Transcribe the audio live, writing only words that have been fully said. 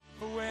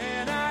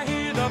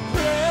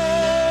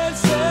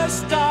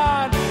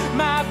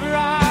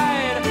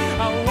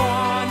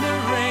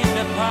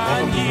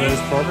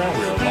program.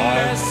 We are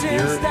live here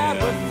in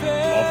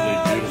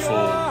lovely,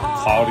 beautiful,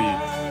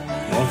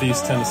 cloudy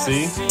Northeast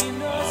Tennessee,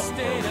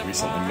 where we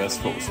recently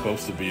missed what was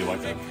supposed to be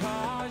like a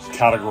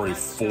Category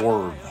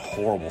 4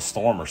 horrible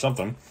storm or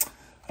something.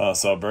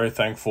 So very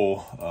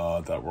thankful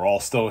that we're all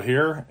still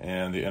here,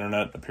 and the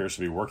internet appears to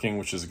be working,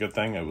 which is a good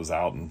thing. It was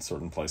out in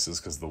certain places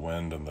because of the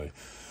wind and the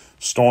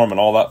storm and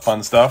all that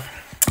fun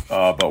stuff.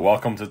 But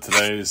welcome to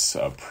today's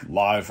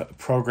live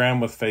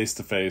program with Face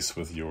to Face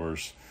with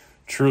yours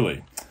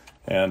truly.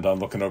 And I'm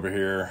looking over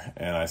here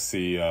and I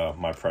see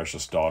my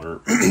precious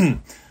daughter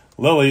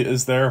Lily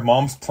is there.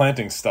 Mom's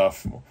planting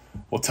stuff.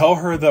 Well, tell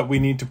her that we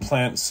need to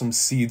plant some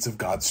seeds of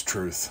God's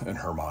truth in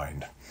her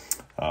mind.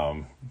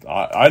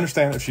 I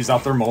understand that she's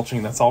out there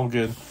mulching. That's all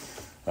good.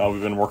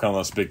 We've been working on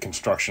this big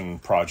construction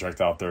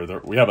project out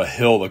there. We have a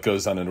hill that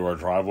goes down into our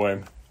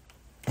driveway.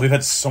 We've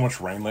had so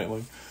much rain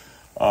lately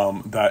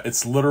that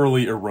it's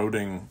literally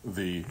eroding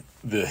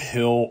the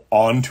hill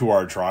onto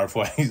our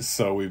driveway.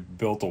 So we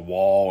built a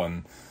wall,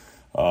 and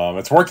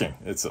it's working.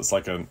 It's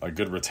like a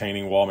good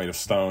retaining wall made of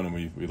stone, and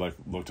we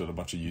looked at a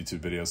bunch of YouTube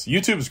videos.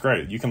 YouTube is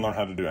great. You can learn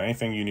how to do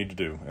anything you need to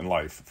do in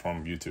life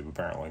from YouTube,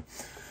 apparently.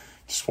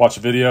 Just watch a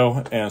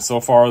video, and so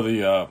far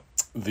the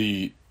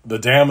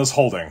dam is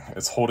holding.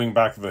 It's holding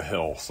back the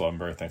hill, so I'm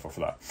very thankful for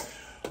that.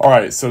 All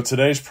right, so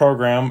today's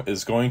program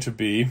is going to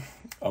be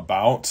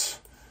about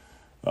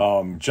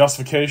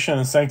justification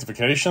and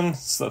sanctification.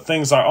 So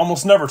things I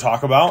almost never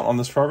talk about on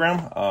this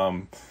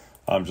program.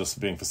 I'm just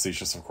being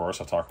facetious, of course.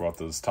 I talk about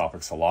those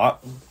topics a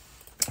lot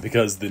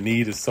because the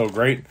need is so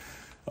great.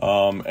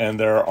 And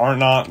there are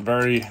not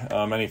very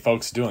many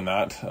folks doing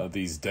that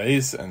these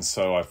days. And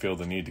so I feel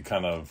the need to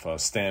kind of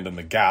stand in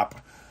the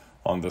gap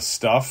on this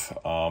stuff.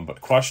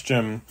 But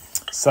question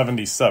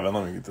 77,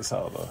 let me get this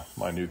out of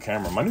my new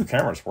camera. My new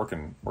camera is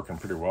working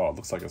pretty well. It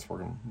looks like it's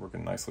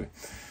working nicely.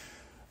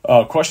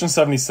 Question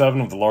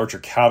 77 of the larger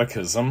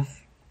catechism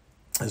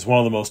is one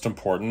of the most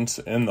important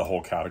in the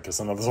whole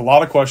catechism. Now, there's a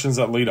lot of questions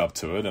that lead up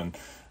to it, and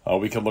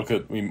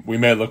we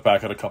may look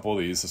back at a couple of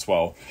these as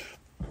well.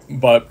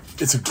 But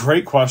it's a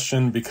great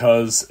question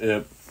because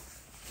it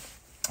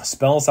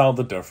spells out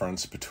the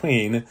difference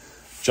between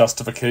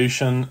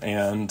justification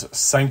and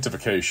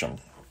sanctification.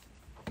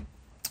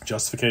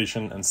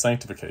 Justification and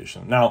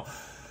sanctification. Now,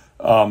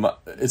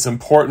 it's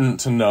important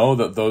to know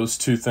that those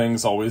two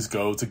things always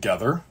go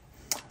together.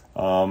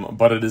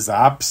 But it is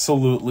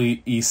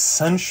absolutely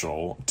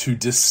essential to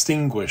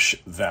distinguish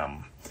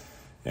them.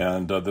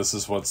 And this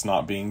is what's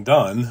not being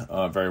done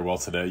very well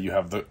today. You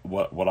have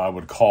what I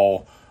would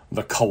call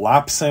the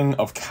collapsing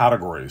of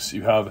categories.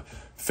 You have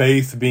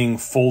faith being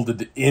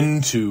folded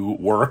into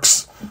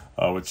works,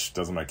 which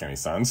doesn't make any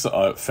sense.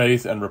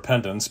 Faith and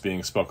repentance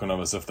being spoken of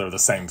as if they're the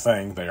same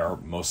thing. They are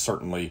most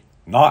certainly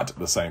not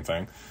the same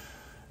thing.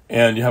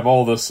 And you have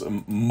all this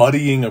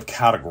muddying of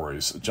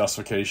categories,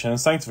 justification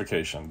and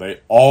sanctification.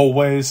 They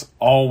always,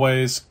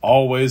 always,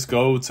 always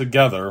go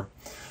together,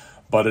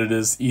 but it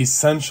is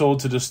essential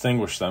to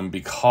distinguish them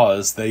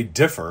because they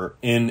differ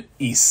in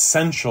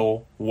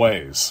essential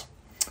ways.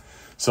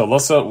 So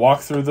let's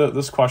walk through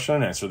this question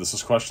and answer. This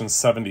is question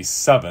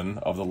 77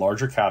 of the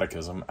larger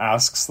catechism,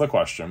 asks the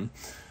question,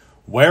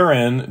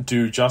 wherein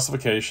do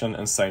justification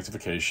and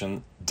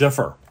sanctification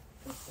differ?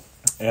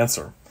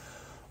 Answer.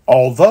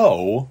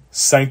 Although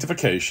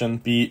sanctification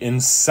be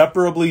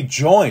inseparably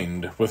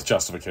joined with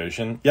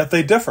justification, yet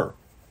they differ,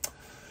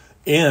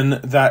 in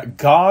that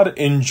God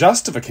in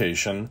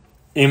justification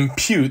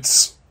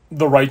imputes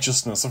the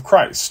righteousness of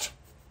Christ.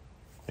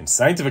 In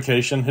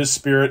sanctification, his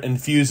Spirit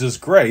infuses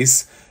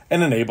grace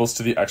and enables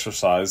to the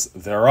exercise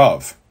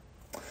thereof.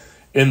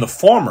 In the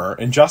former,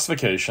 in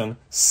justification,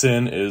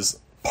 sin is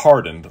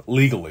pardoned,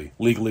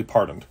 legally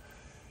pardoned.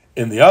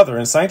 In the other,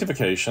 in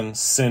sanctification,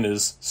 sin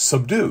is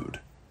subdued.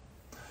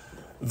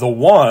 The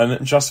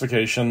one,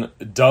 justification,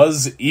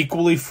 does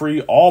equally free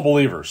all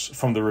believers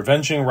from the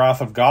revenging wrath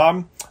of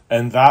God,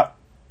 and that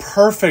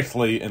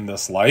perfectly in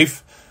this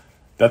life,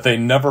 that they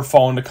never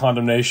fall into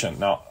condemnation.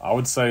 Now, I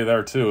would say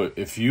there too,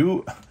 if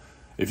you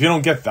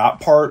don't get that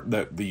part,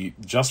 that the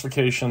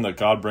justification that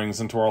God brings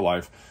into our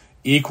life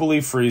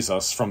equally frees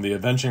us from the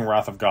avenging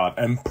wrath of God,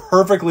 and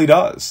perfectly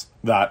does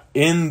that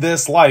in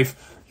this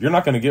life, you're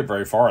not going to get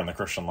very far in the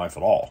Christian life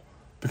at all.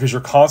 Because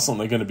you're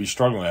constantly going to be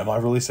struggling. Am I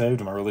really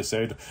saved? Am I really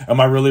saved? Am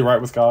I really right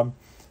with God?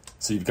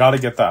 So you've got to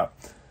get that.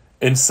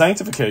 In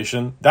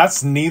sanctification,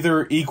 that's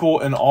neither equal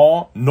in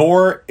all,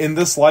 nor in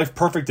this life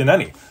perfect in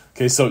any.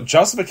 Okay, so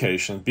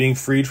justification, being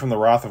freed from the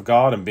wrath of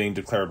God and being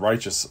declared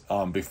righteous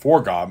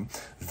before God,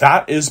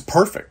 that is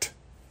perfect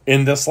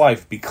in this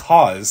life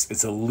because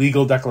it's a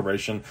legal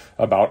declaration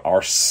about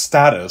our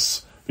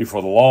status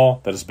before the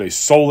law that is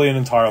based solely and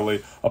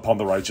entirely upon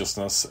the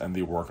righteousness and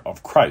the work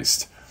of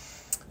Christ.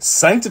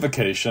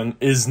 Sanctification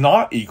is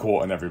not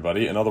equal in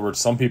everybody. In other words,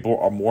 some people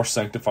are more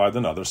sanctified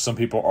than others. Some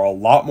people are a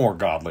lot more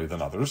godly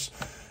than others.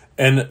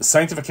 And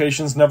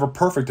sanctification is never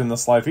perfect in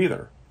this life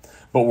either.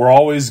 But we're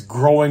always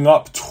growing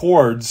up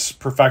towards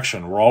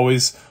perfection. We're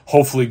always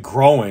hopefully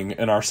growing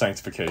in our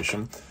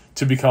sanctification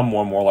to become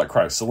more and more like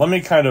Christ. So let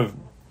me kind of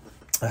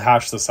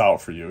hash this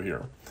out for you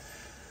here.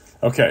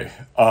 Okay,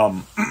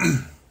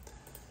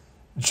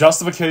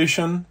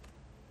 justification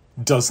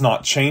does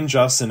not change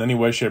us in any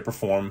way, shape, or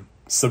form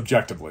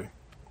subjectively.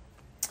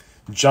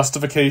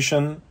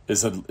 Justification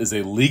is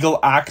a legal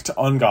act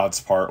on God's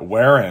part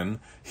wherein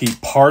he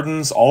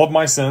pardons all of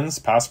my sins,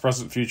 past,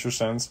 present, future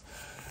sins,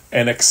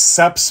 and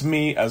accepts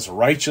me as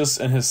righteous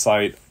in his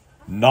sight,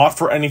 not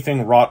for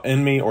anything wrought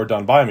in me or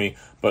done by me,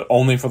 but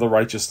only for the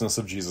righteousness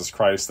of Jesus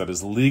Christ that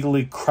is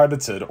legally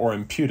credited or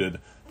imputed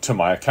to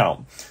my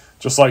account.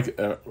 Just like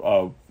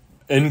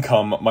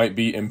income might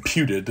be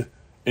imputed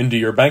into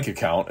your bank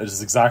account, it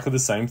is exactly the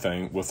same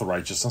thing with the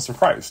righteousness of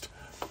Christ.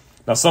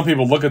 Now, some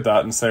people look at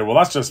that and say, well,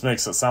 that just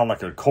makes it sound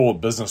like a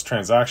cold business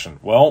transaction.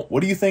 Well, what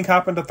do you think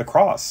happened at the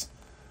cross?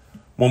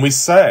 When we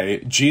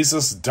say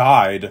Jesus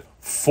died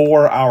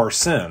for our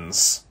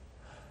sins,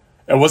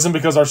 it wasn't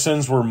because our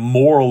sins were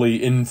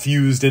morally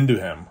infused into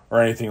him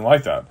or anything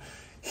like that.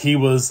 He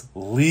was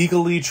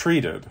legally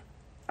treated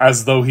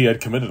as though he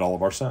had committed all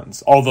of our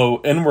sins, although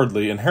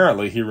inwardly,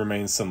 inherently, he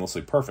remains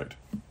sinlessly perfect.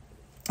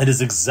 It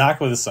is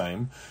exactly the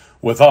same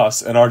with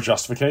us in our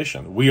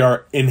justification. We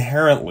are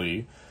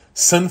inherently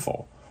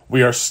sinful.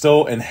 We are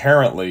still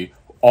inherently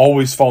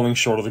always falling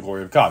short of the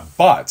glory of God.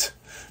 But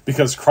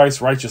because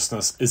Christ's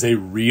righteousness is a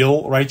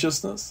real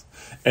righteousness,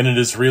 and it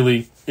is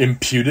really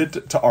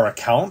imputed to our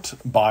account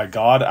by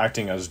God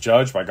acting as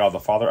judge, by God the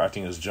Father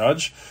acting as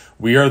judge,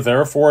 we are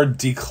therefore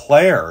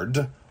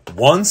declared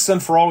once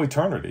and for all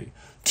eternity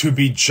to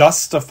be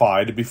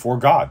justified before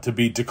God, to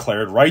be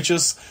declared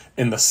righteous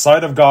in the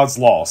sight of God's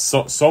law.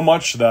 So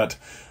much that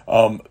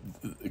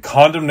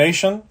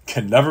condemnation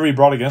can never be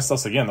brought against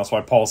us again. That's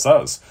why Paul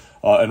says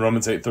in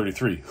Romans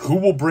 8:33, who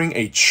will bring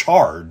a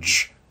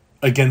charge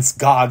against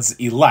God's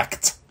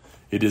elect?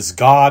 It is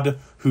God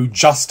who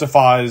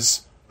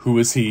justifies. Who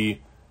is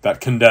he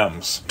that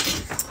condemns?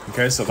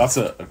 Okay, so that's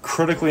a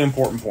critically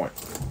important point.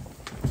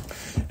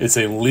 It's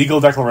a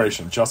legal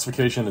declaration.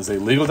 Justification is a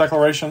legal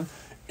declaration.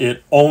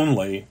 It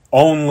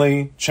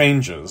only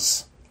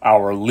changes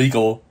our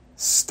legal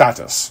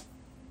status.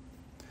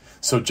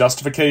 So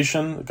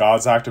justification,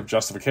 God's act of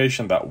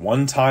justification, that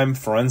one-time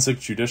forensic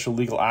judicial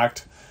legal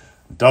act,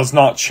 does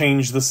not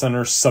change the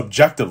sinner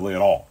subjectively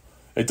at all.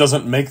 It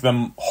doesn't make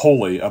them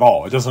holy at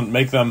all. It doesn't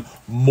make them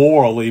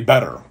morally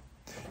better.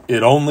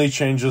 It only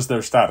changes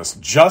their status.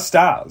 Just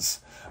as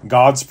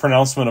God's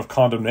pronouncement of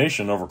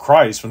condemnation over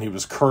Christ when he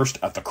was cursed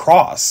at the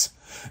cross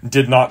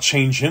did not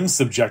change him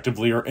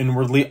subjectively or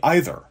inwardly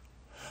either.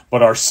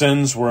 But our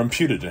sins were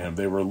imputed to him.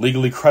 They were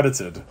legally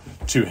credited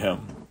to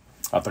him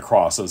at the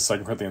cross. As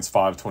 2 Corinthians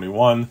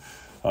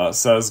 5:21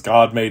 says,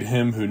 God made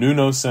him who knew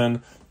no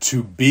sin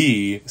to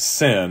be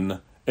sin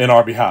in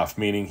our behalf,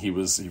 meaning he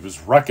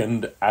was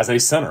reckoned as a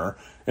sinner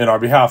in our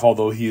behalf,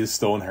 although he is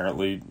still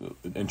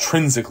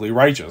intrinsically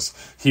righteous.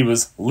 He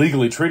was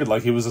legally treated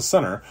like he was a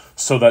sinner,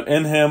 so that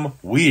in him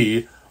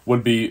we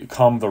would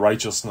become the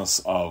righteousness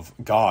of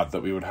God,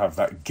 that we would have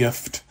that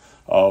gift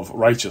of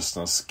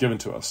righteousness given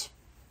to us.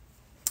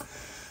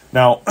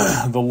 Now,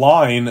 the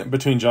line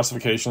between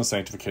justification and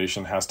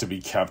sanctification has to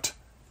be kept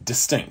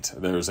distinct.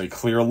 There's a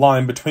clear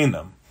line between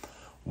them.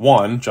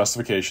 One,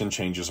 justification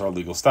changes our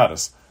legal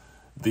status.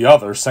 The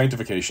other,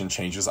 sanctification,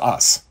 changes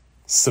us,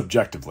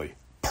 subjectively,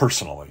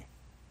 personally.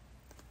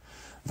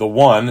 The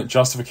one,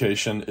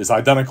 justification, is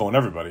identical in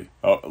everybody.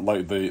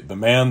 Like the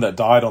man that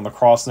died on the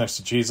cross next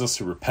to Jesus,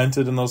 who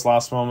repented in those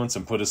last moments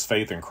and put his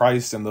faith in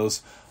Christ in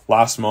those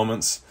last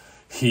moments,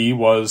 he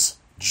was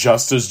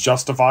just as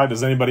justified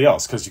as anybody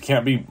else, because you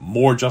can't be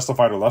more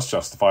justified or less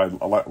justified,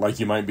 like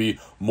you might be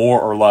more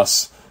or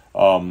less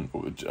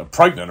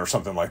pregnant or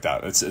something like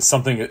that. It's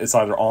something, it's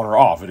either on or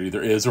off. It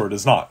either is or it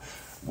is not.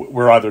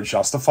 We're either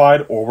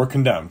justified or we're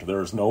condemned.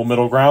 There's no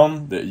middle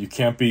ground. That you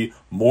can't be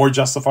more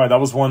justified. That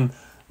was one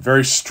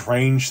very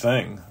strange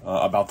thing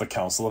about the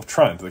Council of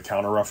Trent, the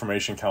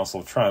Counter-Reformation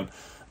Council of Trent.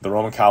 The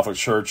Roman Catholic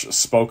Church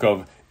spoke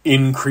of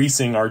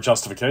increasing our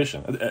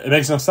justification. It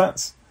makes no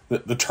sense.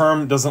 The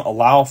term doesn't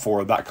allow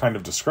for that kind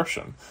of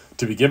description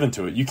to be given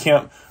to it. You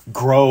can't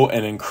grow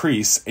and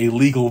increase a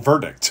legal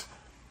verdict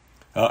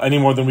any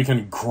more than we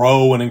can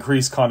grow and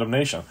increase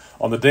condemnation.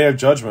 On the day of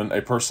judgment,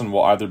 a person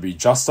will either be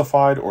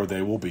justified or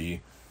they will be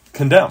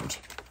condemned.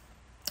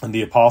 And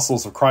the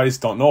apostles of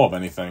Christ don't know of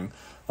anything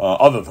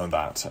other than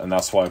that. And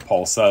that's why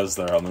Paul says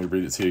there, let me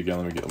read it to you again,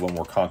 let me get a little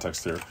more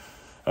context here.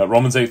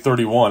 Romans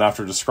 8:31,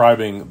 after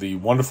describing the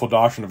wonderful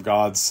doctrine of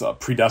God's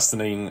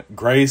predestining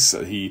grace,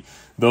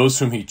 those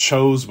whom he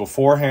chose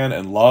beforehand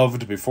and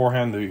loved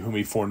beforehand, whom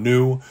he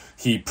foreknew,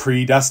 he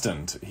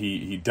predestined.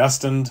 He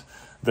destined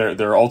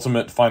their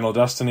ultimate final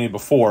destiny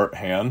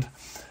beforehand,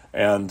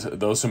 and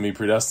those whom he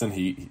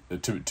predestined,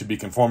 to be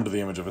conformed to the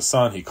image of his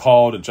Son, he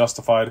called and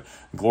justified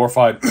and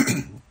glorified.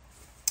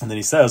 And then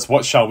he says,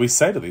 what shall we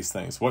say to these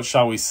things? What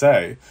shall we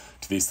say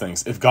to these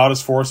things? If God is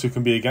for us, who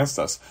can be against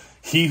us?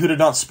 He who did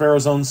not spare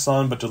his own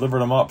Son, but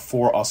delivered him up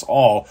for us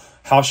all,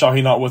 how shall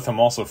he not with him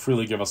also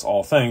freely give us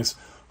all things?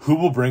 Who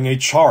will bring a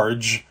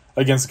charge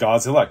against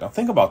God's elect? Now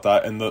think about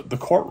that in the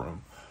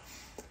courtroom.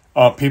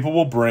 people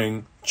will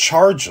bring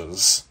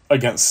charges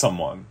against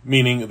someone,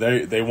 meaning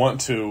they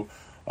want to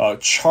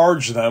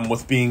charge them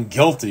with being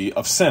guilty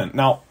of sin.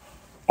 Now,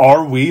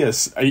 are we,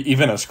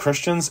 even as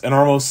Christians, in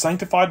our most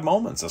sanctified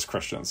moments as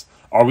Christians,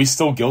 are we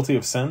still guilty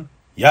of sin?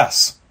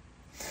 Yes.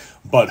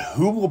 But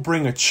who will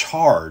bring a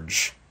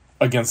charge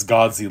against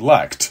God's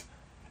elect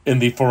in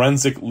the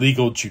forensic,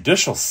 legal,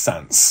 judicial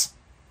sense?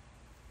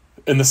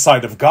 In the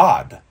sight of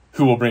God,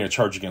 who will bring a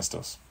charge against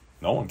us?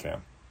 No one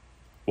can.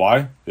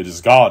 Why? It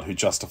is God who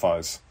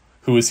justifies.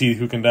 Who is he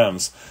who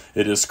condemns?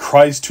 It is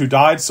Christ who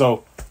died,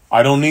 so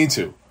I don't need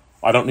to.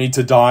 I don't need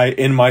to die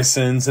in my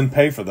sins and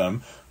pay for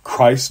them.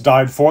 Christ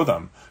died for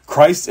them.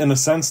 Christ, in a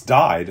sense,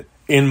 died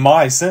in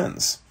my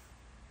sins.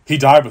 He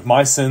died with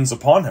my sins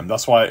upon him.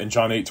 That's why in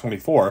John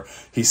 8:24,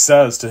 he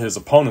says to his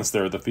opponents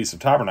there at the Feast of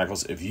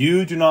Tabernacles, if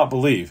you do not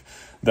believe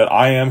that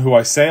I am who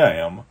I say I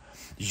am,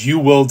 you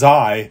will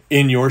die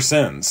in your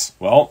sins.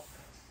 Well,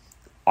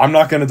 I'm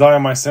not going to die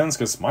in my sins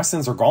because my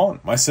sins are gone.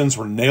 My sins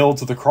were nailed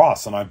to the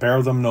cross and I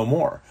bear them no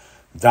more.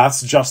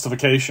 That's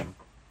justification.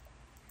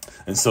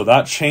 And so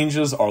that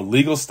changes our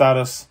legal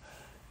status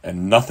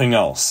and nothing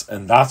else.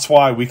 And that's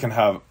why we can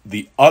have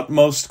the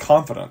utmost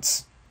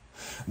confidence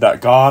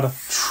that God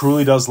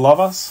truly does love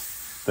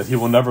us, that he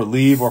will never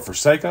leave or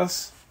forsake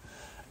us,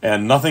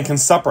 and nothing can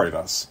separate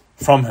us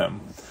from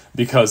him.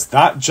 Because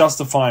that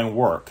justifying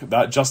work,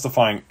 that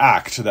justifying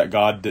act that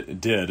God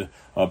did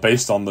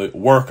based on the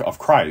work of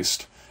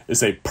Christ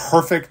is a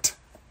perfect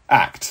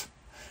act.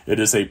 It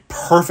is a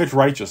perfect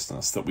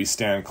righteousness that we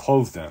stand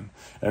clothed in.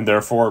 And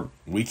therefore,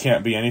 we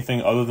can't be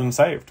anything other than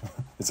saved.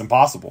 It's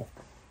impossible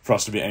for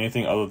us to be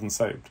anything other than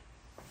saved.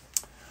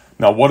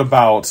 Now, what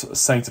about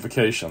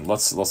sanctification?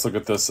 Let's look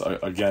at this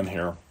again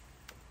here.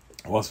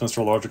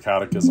 Westminster Larger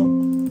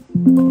Catechism.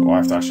 Oh, I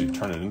have to actually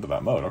turn it into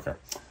that mode. Okay.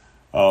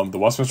 The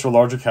Westminster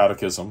Larger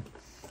Catechism,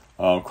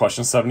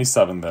 question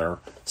 77 there.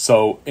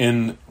 So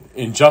in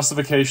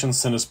justification,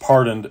 sin is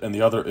pardoned, and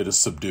the other, it is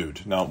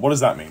subdued. Now, what does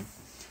that mean?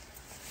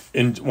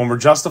 When we're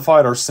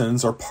justified, our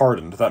sins are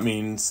pardoned. That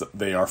means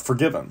they are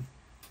forgiven.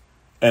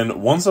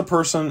 And once a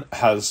person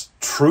has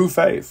true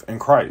faith in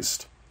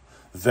Christ,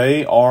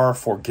 they are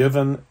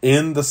forgiven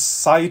in the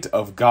sight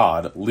of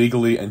God,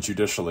 legally and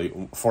judicially,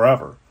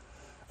 forever.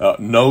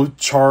 No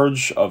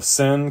charge of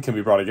sin can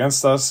be brought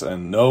against us,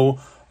 and no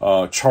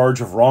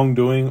charge of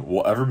wrongdoing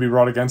will ever be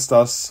brought against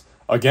us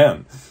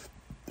again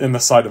in the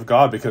sight of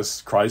God,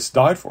 because Christ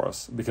died for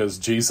us, because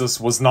Jesus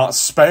was not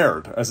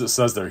spared, as it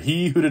says there.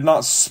 He who did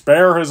not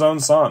spare his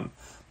own son,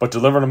 but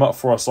delivered him up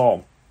for us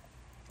all.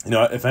 You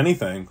know, if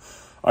anything,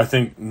 I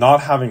think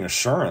not having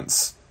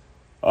assurance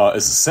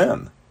is a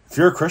sin. If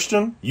you're a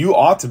Christian, you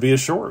ought to be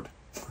assured.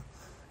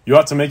 You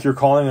ought to make your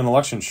calling and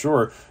election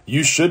sure.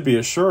 You should be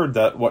assured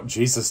that what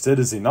Jesus did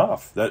is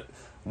enough, that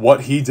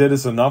what he did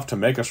is enough to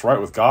make us right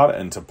with God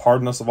and to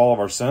pardon us of all of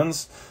our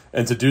sins,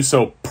 and to do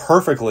so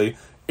perfectly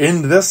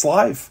in this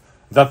life,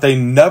 that they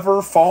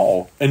never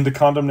fall into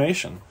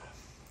condemnation.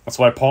 That's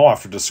why Paul,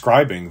 after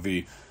describing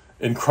the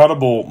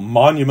incredible,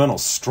 monumental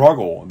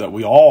struggle that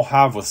we all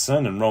have with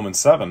sin in Romans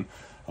 7,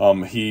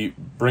 he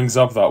brings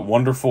up that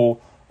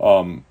wonderful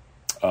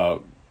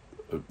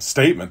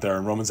statement there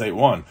in Romans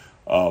 8:1.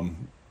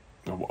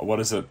 What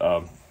is it?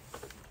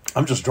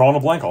 I'm just drawing a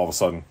blank all of a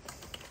sudden.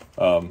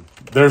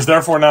 There's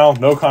therefore now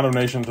no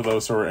condemnation to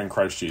those who are in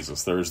Christ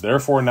Jesus. There is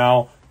therefore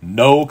now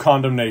no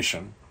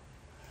condemnation,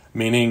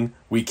 meaning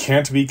we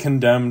can't be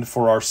condemned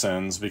for our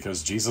sins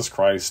because Jesus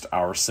Christ,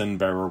 our sin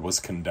bearer, was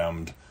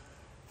condemned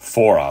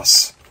for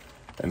us.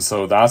 And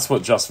so that's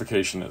what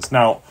justification is.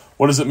 Now,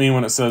 what does it mean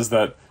when it says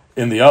that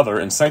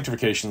in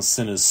sanctification,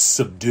 sin is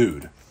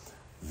subdued?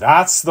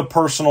 That's the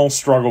personal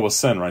struggle with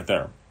sin right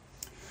there.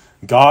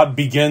 God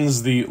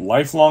begins the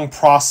lifelong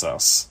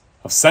process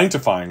of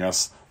sanctifying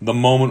us the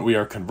moment we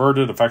are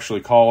converted, effectually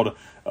called,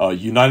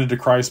 united to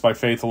Christ by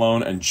faith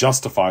alone, and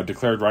justified,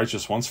 declared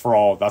righteous once for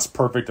all. That's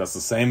perfect. That's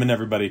the same in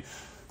everybody.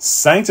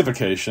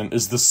 Sanctification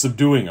is the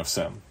subduing of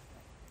sin.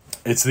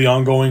 It's the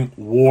ongoing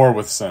war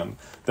with sin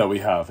that we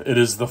have. It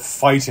is the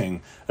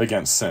fighting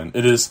against sin.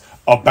 It is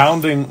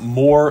abounding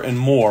more and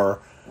more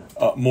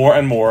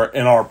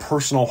in our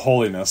personal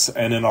holiness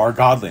and in our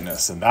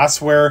godliness. And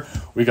that's where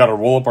we got to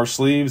roll up our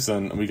sleeves,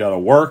 and we got to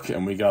work,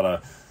 and we got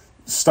to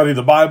study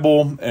the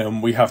Bible,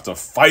 and we have to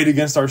fight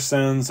against our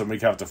sins, and we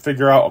have to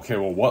figure out, okay,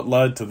 well, what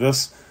led to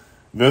this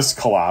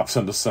collapse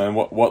into sin?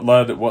 What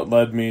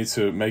led me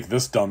to make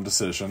this dumb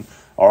decision?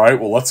 All right,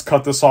 well, let's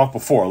cut this off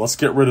before. Let's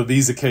get rid of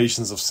these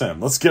occasions of sin.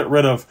 Let's get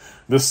rid of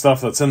this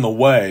stuff that's in the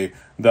way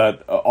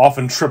that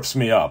often trips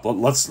me up.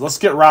 Let's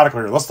get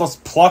radical here. Let's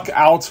pluck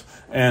out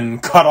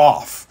and cut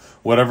off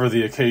whatever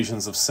the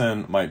occasions of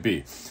sin might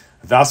be.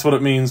 That's what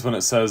it means when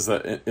it says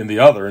that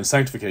in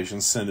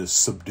sanctification, sin is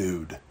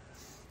subdued.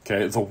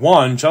 Okay, the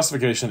one,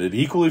 justification, it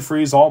equally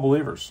frees all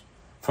believers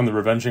from the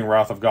revenging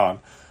wrath of God.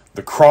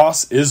 The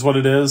cross is what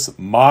it is.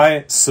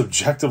 My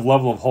subjective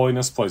level of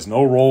holiness plays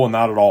no role in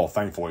that at all,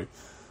 thankfully.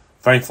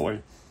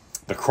 Thankfully.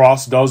 The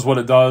cross does what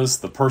it does.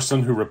 The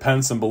person who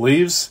repents and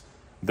believes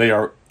They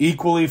are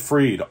equally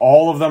freed.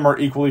 All of them are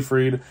equally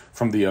freed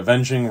from the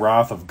avenging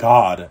wrath of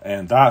God,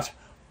 and that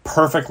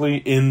perfectly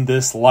in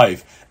this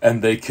life,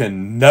 and they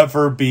can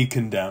never be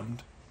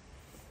condemned.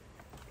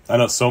 I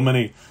know so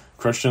many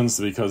Christians,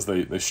 because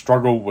they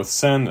struggle with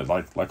sin,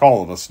 like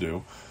all of us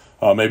do.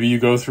 Maybe you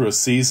go through a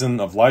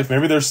season of life.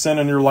 Maybe there's sin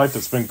in your life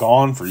that's been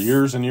gone for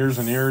years and years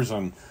and years,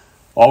 and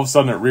all of a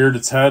sudden it reared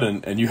its head,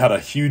 and you had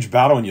a huge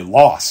battle and you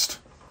lost.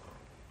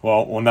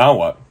 Well, now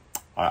what?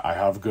 I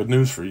have good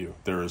news for you.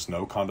 There is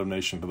no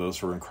condemnation to those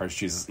who are in Christ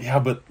Jesus. Yeah,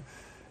 but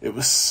it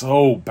was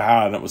so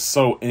bad, and it was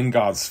so in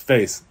God's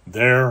face.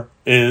 There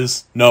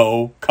is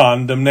no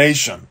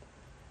condemnation.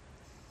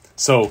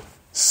 So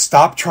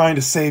stop trying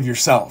to save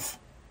yourself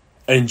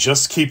and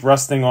just keep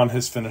resting on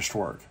his finished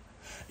work.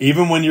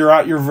 Even when you're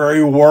at your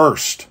very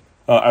worst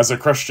as a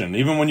Christian,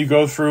 even when you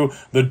go through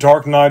the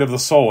dark night of the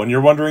soul and you're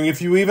wondering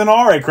if you even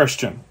are a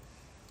Christian,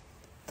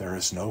 there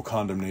is no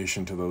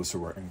condemnation to those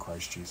who are in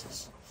Christ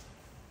Jesus.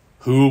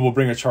 Who will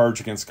bring a charge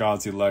against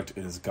God's elect?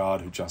 It is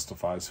God who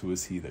justifies. Who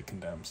is he that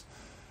condemns?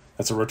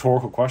 That's a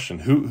rhetorical question.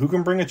 Who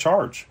can bring a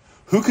charge?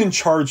 Who can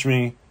charge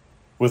me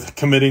with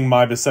committing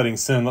my besetting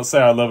sin? Let's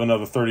say I live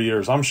another 30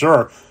 years. I'm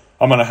sure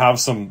I'm going to have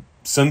some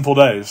sinful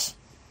days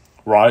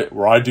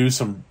where I do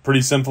some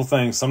pretty sinful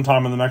things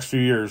sometime in the next few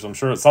years. I'm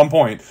sure at some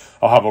point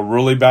I'll have a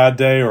really bad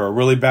day or a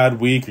really bad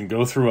week and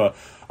go through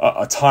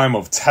a time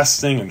of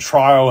testing and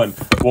trial, and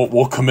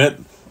we'll commit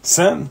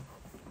sin.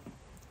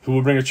 Who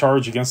will bring a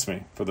charge against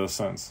me for those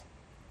sins?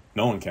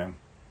 No one can.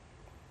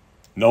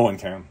 No one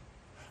can.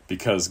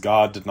 Because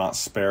God did not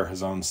spare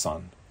his own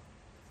son,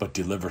 but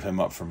delivered him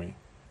up for me.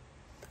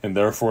 And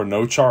therefore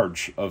no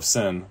charge of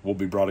sin will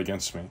be brought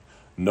against me.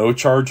 No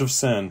charge of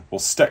sin will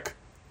stick,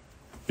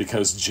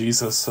 because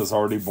Jesus has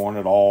already borne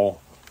it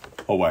all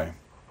away.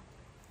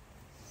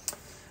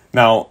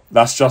 Now,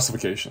 that's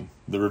justification.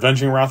 The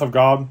revenging wrath of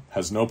God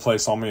has no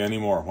place on me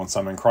anymore. Once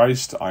I'm in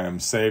Christ, I am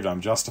saved, I'm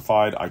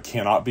justified, I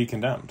cannot be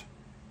condemned.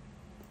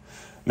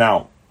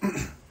 Now,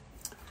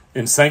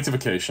 in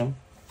sanctification,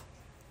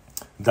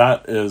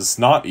 that is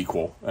not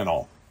equal at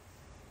all.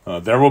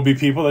 There will be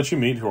people that you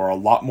meet who are a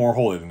lot more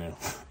holy than you,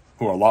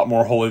 who are a lot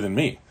more holy than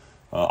me.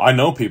 I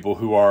know people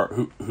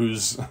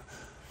whose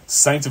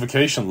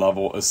sanctification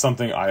level is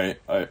something I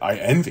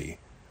envy.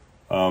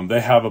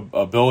 They have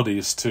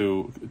abilities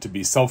to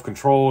be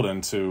self-controlled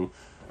and to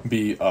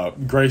be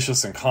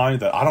gracious and kind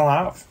that I don't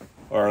have,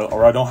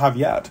 or I don't have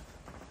yet.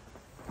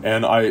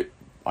 And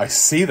I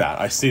see that.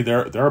 I see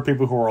there are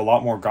people who are a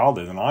lot more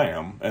godly than I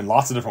am in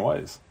lots of different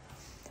ways.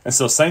 And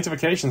so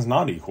sanctification is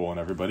not equal in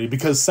everybody,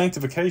 because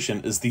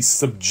sanctification is the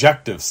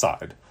subjective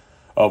side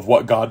of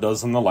what God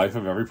does in the life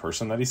of every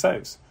person that he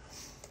saves.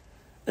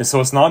 And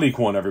so it's not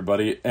equal in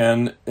everybody,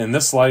 and in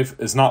this life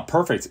is not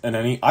perfect in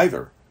any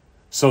either.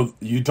 So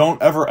you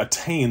don't ever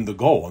attain the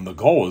goal, and the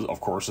goal is,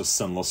 of course, is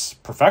sinless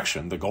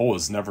perfection. The goal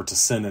is never to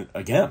sin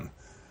again.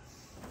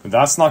 And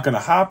that's not going to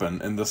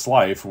happen in this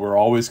life. We're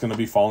always going to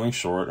be falling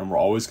short, and we're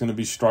always going to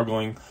be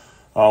struggling.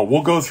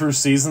 We'll go through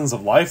seasons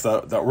of life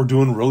that we're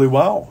doing really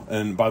well,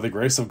 and by the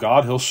grace of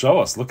God, he'll show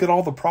us. Look at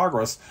all the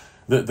progress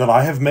that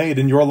I have made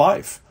in your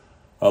life.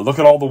 Look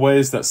at all the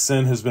ways that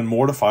sin has been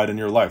mortified in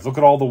your life. Look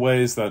at all the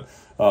ways that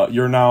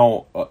you're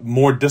now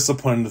more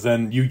disciplined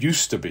than you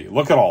used to be.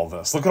 Look at all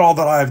this. Look at all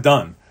that I have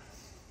done.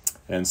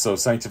 And so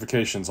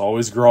sanctification is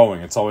always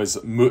growing. It's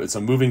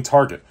a moving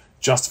target.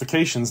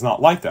 Justification is not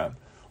like that.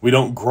 We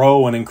don't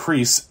grow and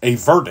increase a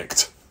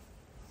verdict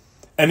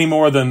any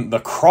more than the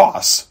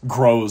cross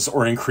grows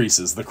or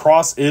increases. The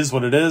cross is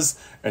what it is,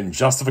 and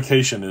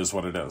justification is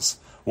what it is.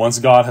 Once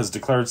God has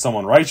declared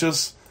someone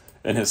righteous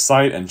in his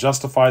sight and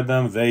justified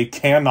them, they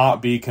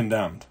cannot be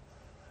condemned.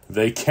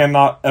 They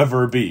cannot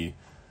ever be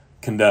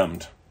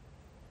condemned.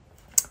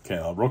 Okay,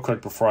 now real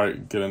quick before I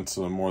get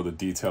into more of the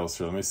details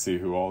here, let me see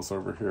who all's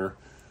over here.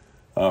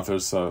 If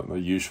there's the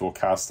usual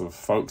cast of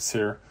folks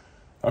here.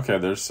 Okay,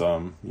 there's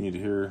you need to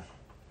hear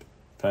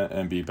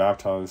and be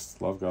baptized,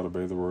 love God,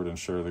 obey the word, and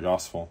share the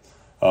gospel.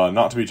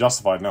 Not to be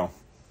justified, no.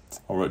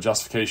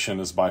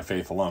 Justification is by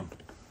faith alone.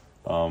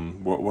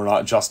 We're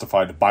not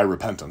justified by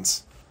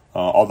repentance.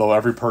 Although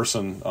every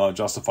person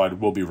justified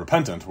will be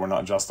repentant, we're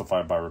not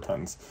justified by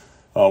repentance.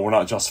 We're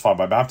not justified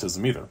by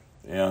baptism either.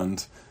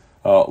 And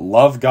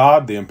love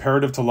God, the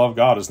imperative to love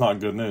God is not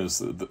good news.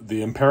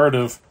 The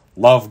imperative,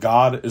 love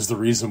God, is the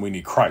reason we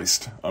need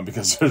Christ,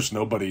 because there's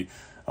nobody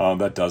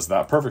that does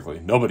that perfectly.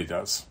 Nobody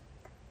does.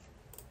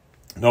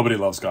 Nobody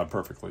loves God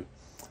perfectly.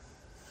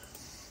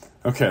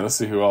 Okay, let's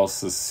see who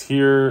else is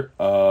here.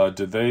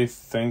 Did they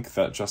think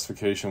that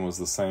justification was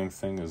the same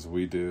thing as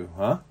we do?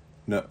 Huh?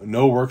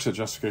 No works at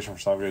justification for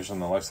salvation.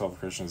 The lifestyle of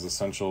Christian is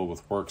essential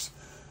with works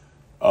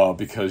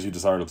because you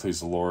desire to please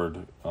the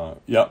Lord.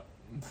 Yep.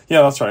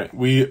 Yeah, that's right.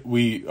 We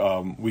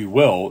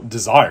will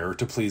desire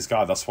to please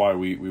God. That's why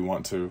we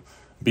want to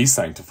be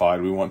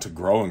sanctified. We want to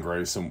grow in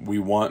grace, and we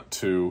want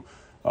to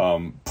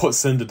put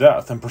sin to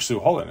death and pursue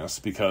holiness,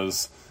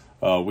 because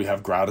we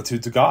have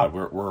gratitude to God.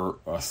 We're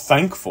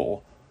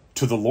thankful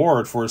to the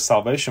Lord for his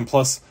salvation.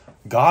 Plus,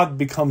 God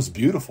becomes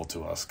beautiful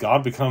to us.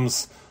 God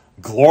becomes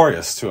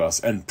glorious to us,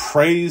 and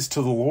praise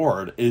to the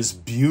Lord is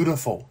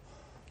beautiful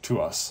to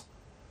us.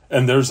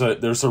 And there's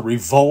a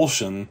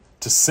revulsion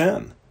to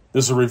sin.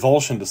 There's a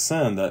revulsion to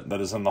sin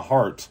that is in the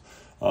heart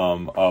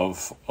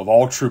of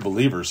all true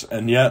believers.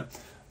 And yet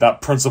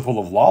that principle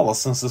of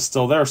lawlessness is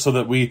still there, so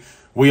that we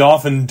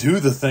often do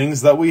the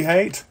things that we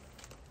hate.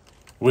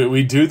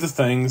 We do the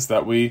things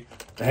that we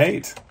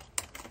hate.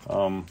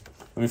 Let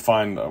me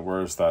find,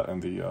 where is that in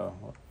the,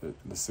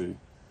 let's see.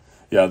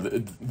 Yeah,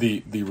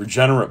 the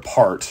regenerate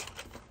part,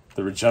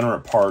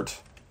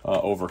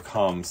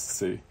 overcomes, let's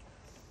see,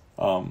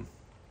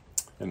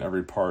 in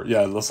every part.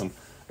 Yeah, listen,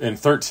 in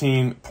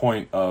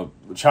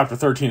chapter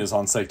 13 is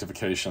on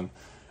sanctification.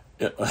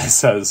 It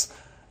says,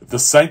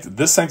 this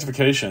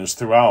sanctification is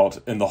throughout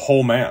in the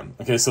whole man.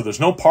 Okay, so there's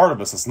no part of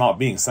us that's not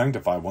being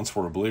sanctified once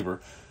we're a believer,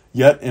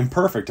 yet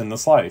imperfect in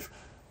this life.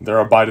 There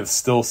abideth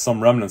still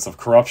some remnants of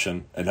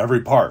corruption in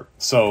every part.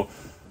 So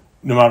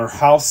no matter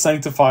how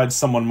sanctified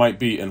someone might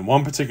be in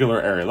one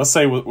particular area, let's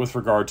say with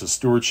regard to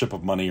stewardship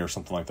of money or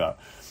something like that,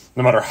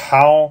 no matter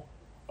how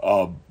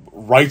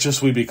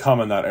righteous we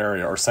become in that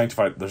area or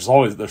sanctified, there's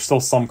still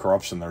some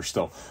corruption there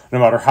still. No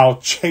matter how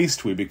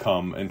chaste we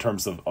become in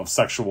terms of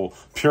sexual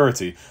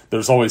purity,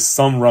 there's always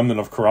some remnant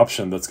of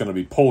corruption that's going to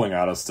be pulling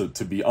at us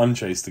to be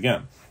unchaste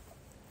again.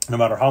 No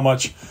matter how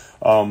much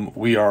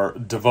we are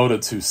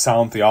devoted to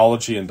sound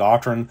theology and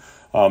doctrine,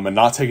 and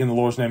not taking the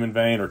Lord's name in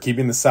vain, or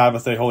keeping the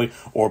Sabbath day holy,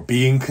 or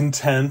being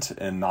content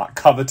and not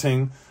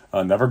coveting,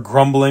 never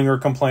grumbling or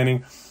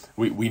complaining,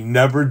 we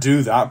never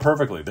do that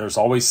perfectly. There's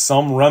always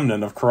some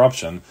remnant of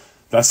corruption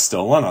that's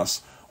still in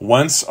us,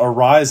 whence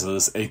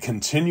arises a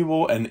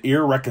continual and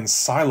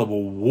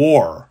irreconcilable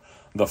war.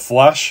 The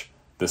flesh,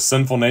 the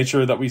sinful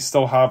nature that we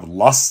still have,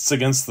 lusts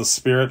against the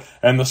Spirit,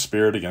 and the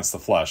Spirit against the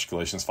flesh.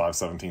 Galatians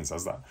 5:17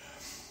 says that.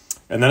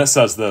 And then it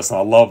says this, and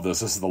I love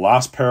this. This is the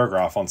last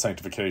paragraph on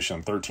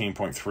sanctification,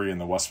 13.3 in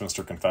the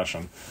Westminster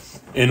Confession,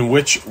 in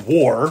which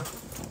war,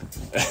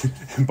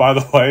 and by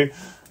the way,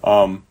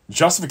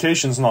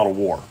 justification is not a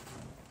war.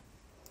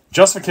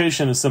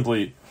 Justification is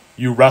simply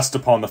you rest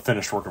upon the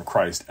finished work of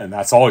Christ, and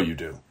that's all you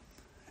do.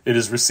 It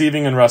is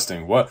receiving and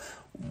resting.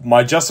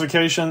 My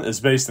justification is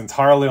based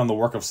entirely on the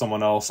work of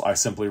someone else. I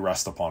simply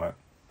rest upon it.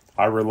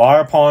 I rely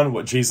upon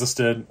what Jesus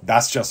did.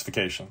 That's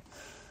justification.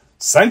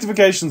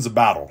 Sanctification is a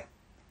battle.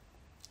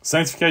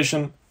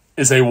 Sanctification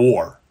is a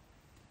war.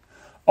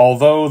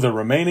 Although the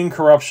remaining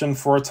corruption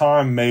for a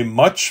time may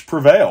much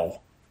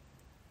prevail,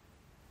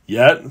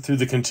 yet through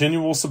the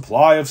continual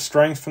supply of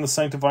strength from the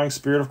sanctifying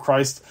Spirit of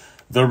Christ,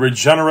 the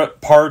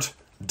regenerate part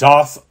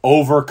doth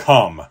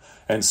overcome.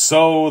 And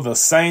so the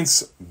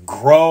saints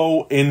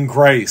grow in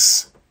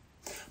grace,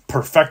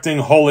 perfecting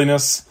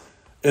holiness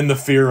in the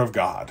fear of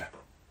God.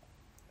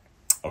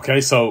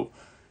 Okay, so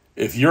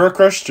if you're a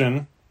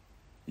Christian,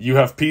 you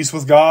have peace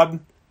with God,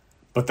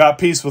 but that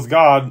peace with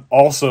God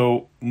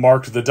also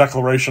marked the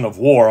declaration of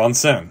war on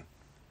sin.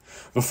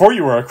 Before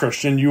you were a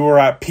Christian, you were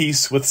at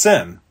peace with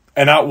sin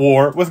and at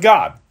war with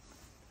God.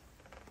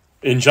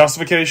 In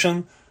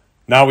justification,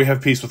 now we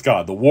have peace with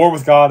God. The war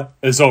with God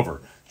is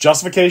over.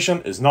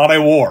 Justification is not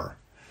a war.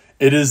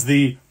 It is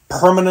the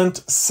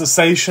permanent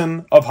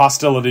cessation of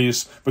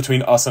hostilities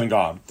between us and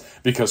God,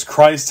 because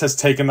Christ has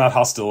taken that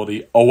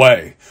hostility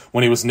away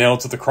when he was nailed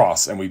to the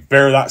cross, and we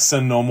bear that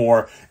sin no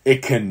more.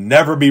 It can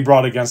never be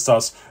brought against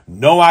us.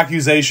 No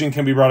accusation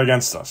can be brought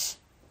against us.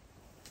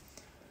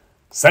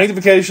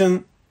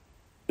 Sanctification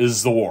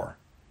is the war.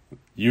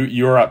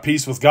 You are at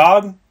peace with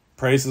God,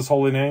 praise his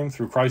holy name,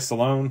 through Christ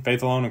alone,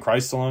 faith alone in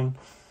Christ alone.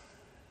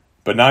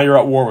 But now you're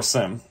at war with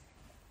sin.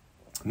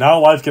 Now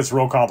life gets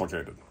real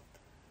complicated.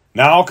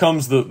 Now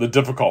comes the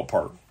difficult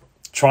part.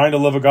 Trying to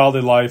live a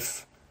godly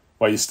life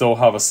while you still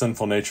have a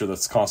sinful nature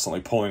that's constantly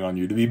pulling on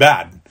you to be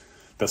bad.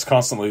 That's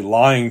constantly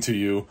lying to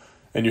you.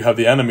 And you have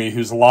the enemy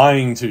who's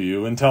lying to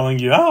you and telling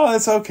you, oh,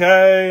 it's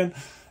okay. And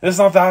it's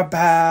not that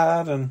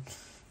bad. And,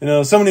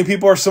 so many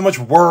people are so much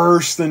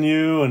worse than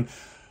you. And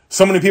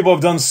so many people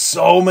have done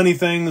so many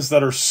things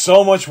that are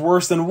so much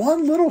worse than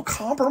one little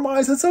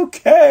compromise. It's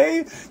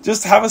okay.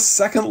 Just have a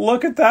second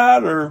look at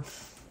that, or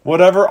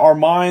whatever. Our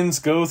minds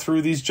go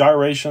through these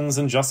gyrations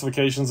and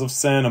justifications of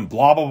sin and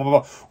blah, blah, blah,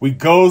 blah. We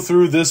go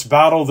through this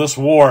battle, this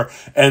war,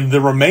 and the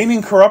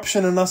remaining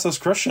corruption in us as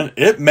Christian,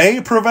 it may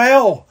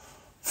prevail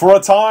for a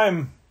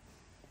time.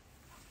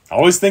 I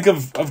always think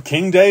of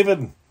King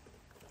David.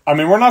 I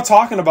mean, we're not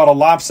talking about a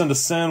lapse into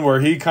sin where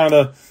he kind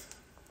of,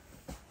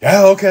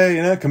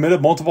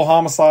 committed multiple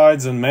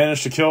homicides and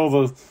managed to kill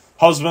the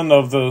husband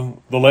of the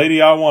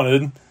lady I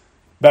wanted,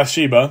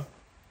 Bathsheba.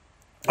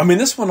 I mean,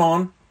 this went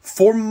on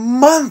for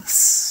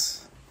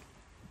months.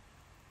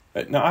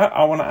 Now,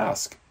 I want to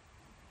ask,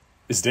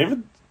 is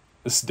David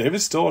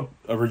still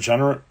a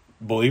regenerate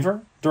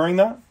believer during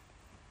that?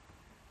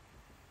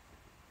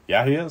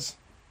 Yeah, he is.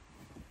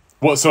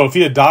 Well, so if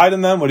he had died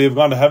in them, would he have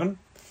gone to heaven?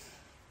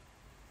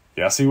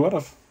 Yes, he would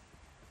have.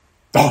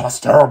 Oh, that's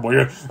terrible.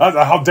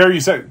 How dare you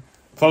say...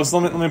 Folks,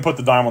 let me put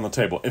the dime on the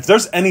table. If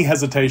there's any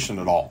hesitation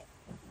at all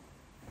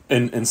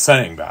in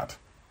saying that,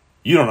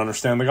 you don't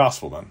understand the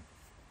gospel then.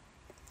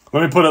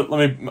 Let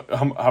me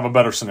have a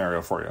better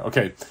scenario for you.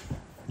 Okay,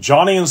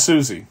 Johnny and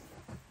Susie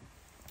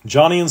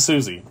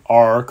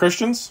are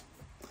Christians.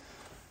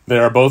 They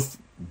are both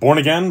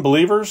born-again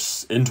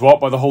believers, indwelt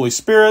by the Holy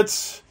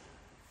Spirit,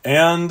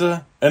 and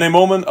in a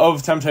moment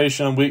of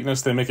temptation and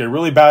weakness, they make a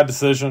really bad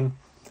decision,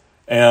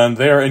 and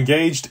they are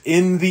engaged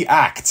in the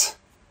act,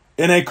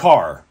 in a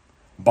car,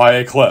 by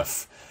a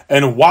cliff.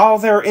 And while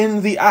they're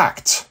in the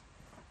act,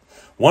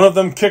 one of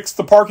them kicks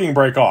the parking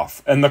brake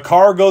off, and the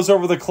car goes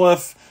over the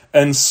cliff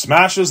and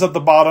smashes at the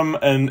bottom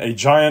in a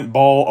giant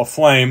ball of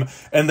flame,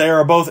 and they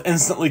are both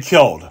instantly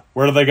killed.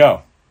 Where do they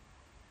go?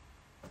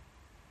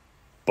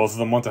 Both of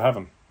them went to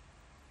heaven.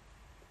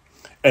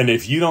 And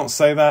if you don't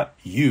say that,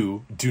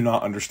 you do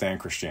not understand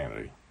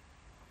Christianity.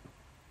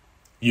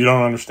 You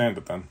don't understand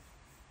it then.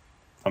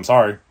 I'm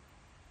sorry.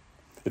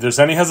 If there's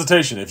any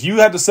hesitation, if you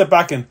had to sit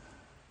back and,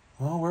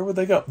 well, where would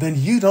they go? Then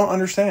you don't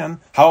understand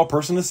how a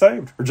person is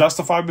saved or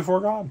justified before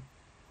God.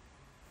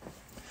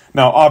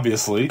 Now,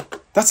 obviously,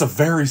 that's a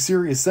very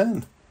serious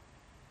sin.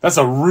 That's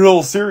a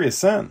real serious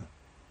sin.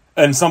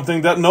 And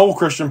something that no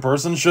Christian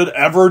person should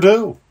ever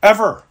do.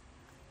 Ever.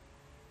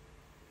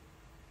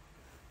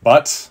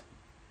 But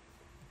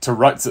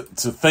to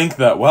think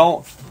that,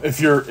 well, if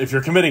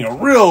you're committing a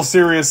real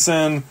serious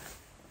sin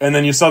and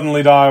then you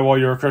suddenly die while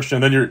you're a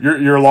Christian, then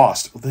you're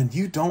lost. Well, then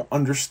you don't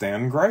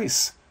understand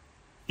grace.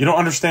 You don't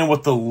understand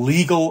what the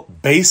legal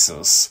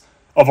basis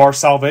of our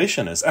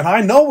salvation is. And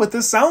I know what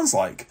this sounds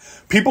like.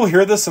 People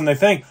hear this and they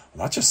think,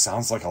 well, that just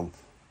sounds like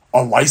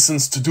a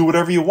license to do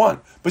whatever you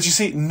want. But you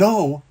see,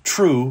 no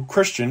true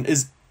Christian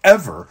is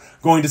ever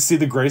going to see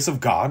the grace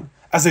of God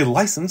as a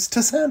license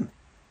to sin.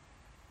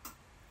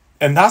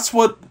 And that's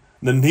what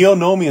the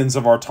neo-nomians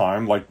of our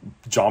time, like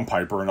John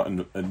Piper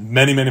and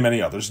many, many,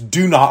 many others,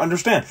 do not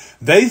understand.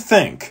 They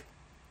think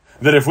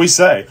that if we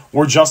say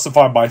we're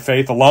justified by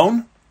faith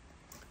alone,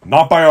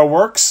 not by our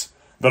works,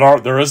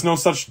 that there is no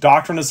such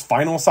doctrine as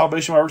final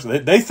salvation by works.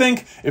 They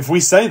think if we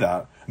say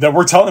that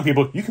we're telling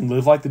people, you can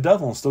live like the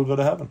devil and still go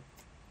to heaven.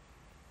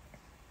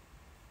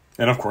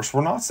 And of course,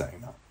 we're not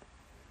saying that.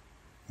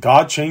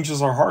 God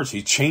changes our hearts.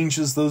 He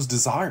changes those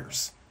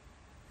desires.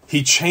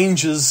 He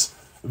changes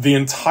the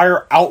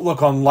entire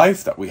outlook on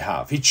life that we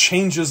have. He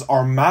changes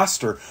our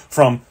master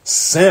from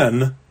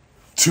sin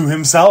to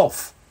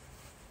himself.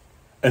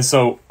 And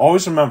so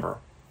always remember,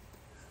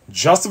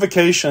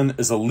 justification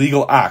is a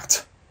legal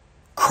act.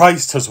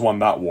 Christ has won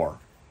that war.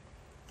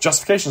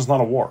 Justification is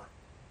not a war.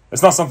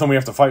 It's not something we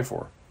have to fight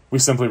for. We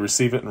simply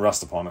receive it and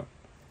rest upon it.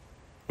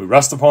 We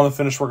rest upon the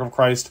finished work of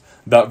Christ.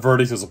 That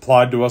verdict is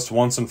applied to us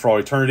once and for all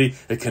eternity.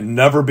 It can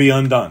never be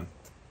undone.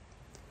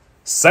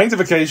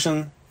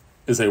 Sanctification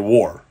is a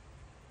war.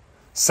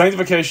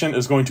 Sanctification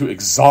is going to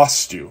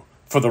exhaust you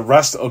for the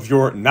rest of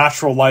your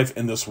natural life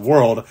in this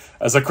world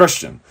as a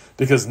Christian.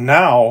 Because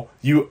now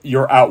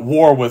you're at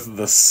war with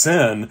the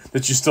sin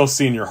that you still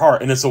see in your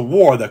heart. And it's a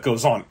war that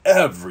goes on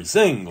every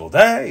single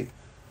day.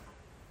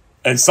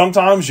 And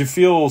sometimes you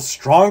feel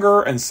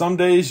stronger, and some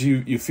days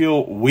you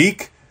feel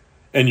weak,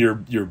 and you're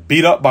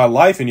beat up by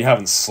life, and you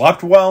haven't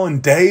slept well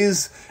in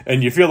days,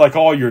 and you feel like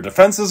all your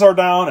defenses are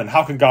down, and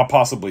how can God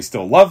possibly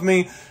still love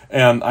me?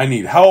 And I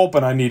need help,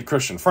 and I need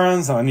Christian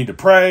friends, and I need to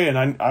pray, and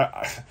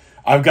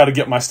I've got to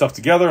get my stuff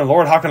together, and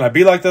Lord, how can I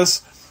be like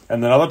this?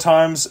 And then other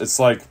times, it's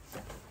like,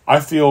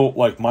 I feel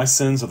like my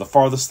sins are the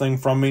farthest thing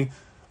from me.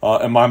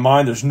 In my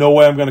mind, there's no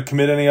way I'm going to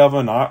commit any of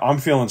them, and I'm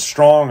feeling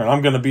strong, and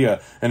I'm going to be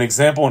an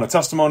example and a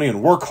testimony,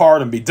 and work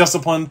hard and be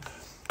disciplined.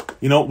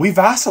 You know, we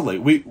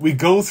vacillate. We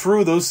go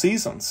through those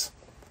seasons.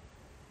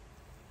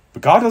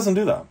 But God doesn't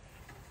do that.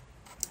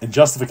 And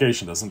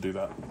justification doesn't do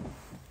that.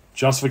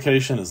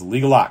 Justification is a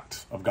legal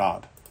act of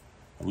God.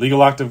 A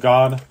legal act of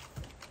God,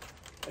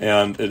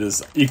 and it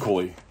is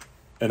equally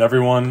in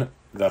everyone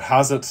that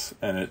has it,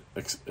 and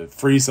it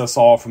frees us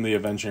all from the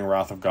avenging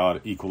wrath of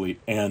God equally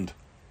and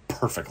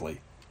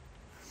perfectly.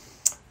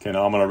 Okay,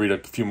 now I'm going to read a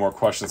few more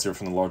questions here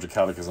from the larger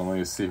catechism. Let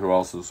me see who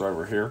else is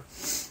over here.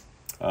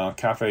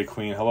 Cafe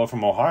Queen, hello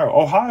from Ohio.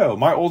 Ohio,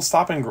 my old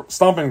stomping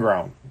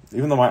ground.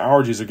 Even though my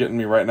allergies are getting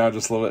me right now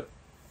just a little bit.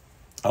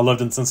 I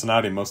lived in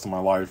Cincinnati most of my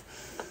life.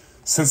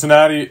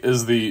 Cincinnati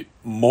is the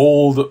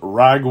mold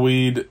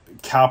ragweed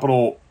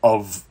capital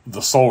of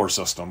the solar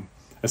system.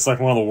 It's like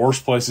one of the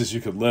worst places you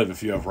could live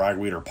if you have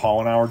ragweed or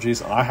pollen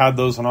allergies. And I had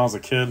those when I was a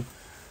kid.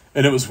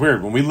 And it was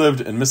weird. When we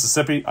lived in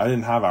Mississippi, I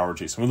didn't have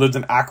allergies. When we lived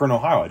in Akron,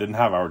 Ohio, I didn't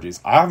have allergies.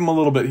 I have them a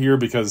little bit here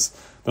because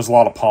there's a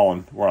lot of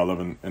pollen where I live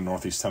in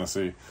northeast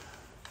Tennessee.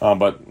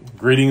 But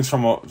greetings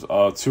from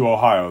to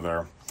Ohio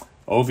there.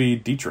 O.V.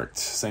 Dietrich,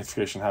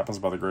 sanctification happens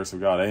by the grace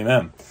of God.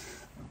 Amen.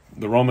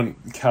 The Roman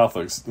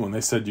Catholics, when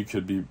they said you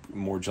could be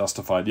more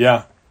justified,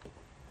 yeah,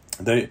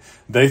 they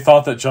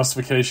thought that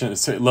justification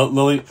is...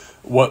 Lily,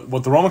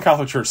 what the Roman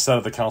Catholic Church said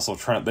at the Council of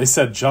Trent, they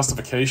said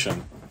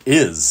justification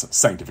is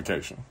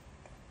sanctification.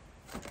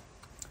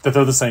 That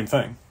they're the same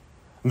thing.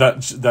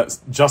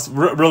 That's just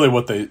really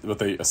what they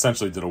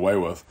essentially did away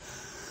with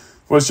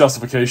was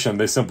justification.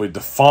 They simply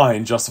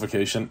defined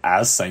justification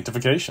as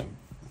sanctification.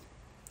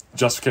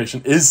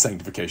 justification is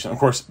sanctification. Of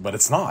course, but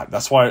it's not.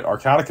 That's why our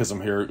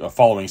catechism here,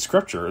 following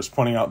Scripture, is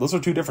pointing out those are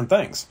two different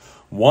things.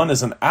 One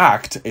is an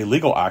act, a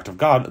legal act of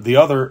God. The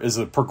other is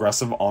a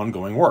progressive,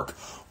 ongoing work.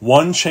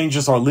 One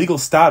changes our legal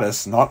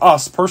status, not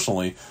us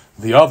personally.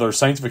 The other,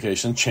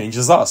 sanctification,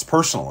 changes us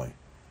personally.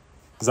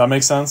 Does that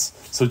make sense?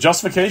 So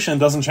justification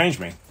doesn't change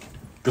me.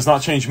 It does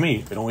not change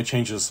me. It only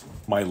changes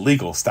my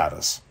legal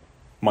status,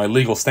 my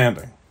legal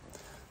standing.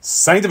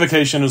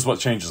 Sanctification is what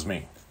changes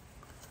me.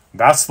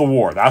 That's the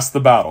war. That's the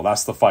battle.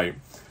 That's the fight.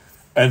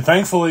 And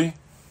thankfully,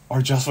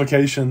 our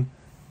justification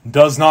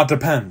does not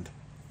depend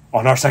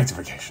on our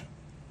sanctification.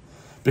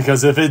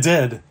 Because if it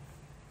did,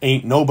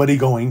 ain't nobody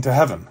going to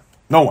heaven.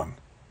 No one.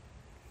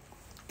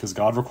 Because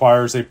God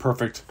requires a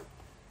perfect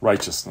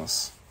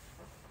righteousness.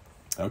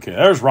 Okay,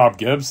 there's Rob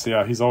Gibbs.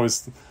 Yeah, he's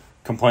always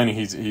complaining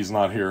he's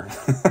not here.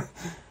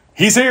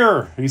 He's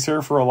here! He's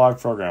here for a live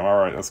program. All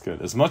right, that's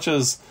good. As much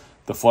as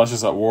the flesh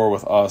is at war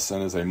with us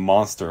and is a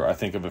monster, I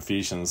think of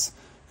Ephesians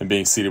and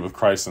being seated with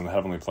Christ in the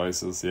heavenly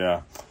places.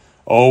 Yeah.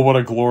 Oh, what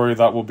a glory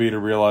that will be to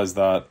realize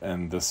that,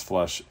 and this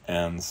flesh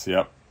ends.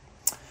 Yep.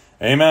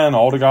 Amen.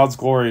 All to God's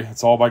glory.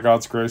 It's all by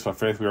God's grace. By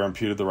faith we are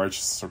imputed the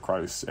righteousness of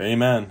Christ.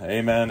 Amen.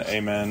 Amen.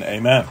 Amen.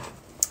 Amen.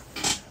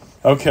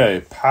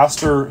 Okay,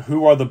 Pastor,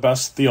 who are the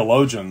best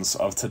theologians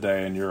of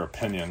today in your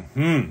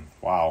opinion?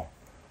 Wow.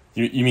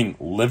 You mean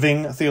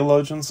living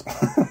theologians?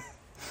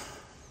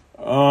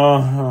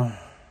 I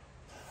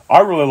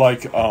really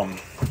like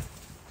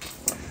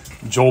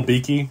Joel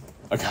Beakey.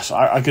 Gosh,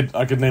 I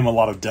could name a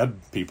lot of dead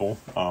people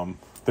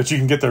that you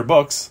can get their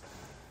books.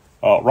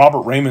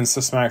 Robert Raymond's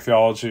systematic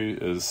theology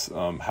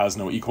has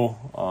no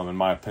equal. In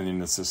my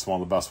opinion, it's just one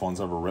of the best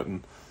ones ever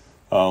written.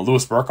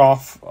 Louis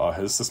Berkhoff,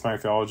 his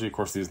systematic theology, of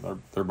course,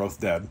 they're both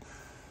dead.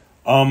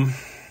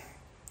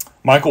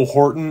 Michael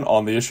Horton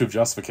on the issue of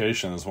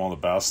justification is one of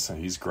the best, and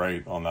he's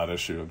great on that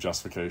issue of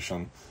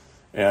justification.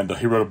 And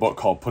he wrote a book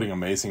called Putting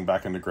Amazing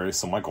Back into Grace,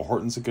 so Michael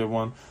Horton's a good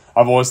one.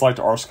 I've always liked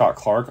R. Scott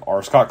Clark.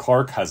 R. Scott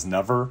Clark has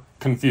never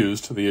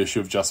confused the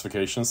issue of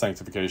justification and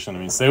sanctification. I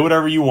mean, say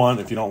whatever you want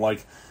if you don't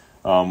like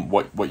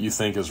what you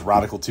think is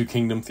radical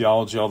two-kingdom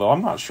theology, although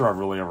I'm not sure I've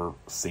really ever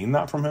seen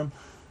that from him.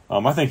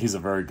 I think he's a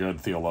very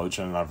good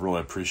theologian, and I've really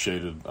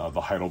appreciated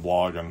the Heidel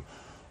blog, and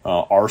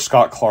R.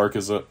 Scott Clark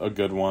is a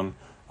good one.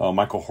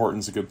 Michael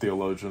Horton's a good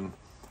theologian.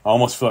 I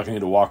almost feel like I need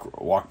to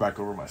walk back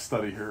over my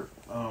study here.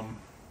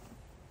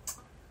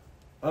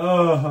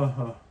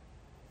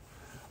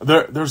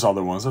 There's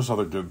other ones. There's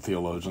other good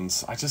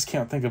theologians. I just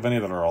can't think of any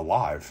that are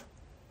alive.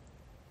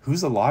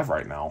 Who's alive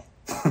right now?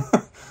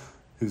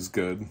 Who's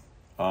good?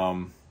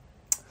 I'll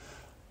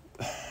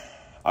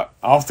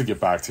have to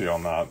get back to you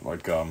on that.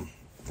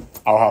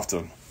 I'll have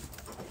to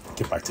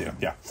get back to you.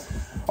 Yeah.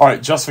 All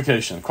right,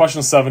 justification.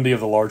 Question 70 of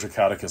the larger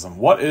catechism.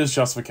 What is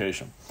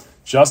justification?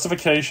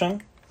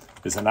 Justification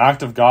is an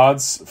act of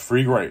God's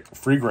free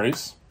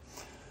grace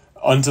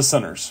unto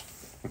sinners.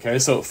 Okay,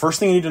 so first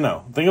thing you need to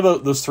know, think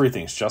of those three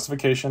things: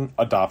 justification,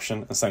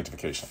 adoption, and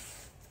sanctification.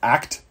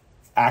 Act,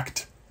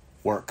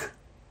 work.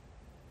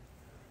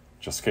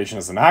 Justification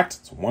is an act.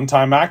 It's a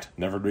one-time act,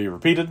 never to be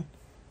repeated.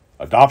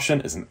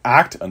 Adoption is an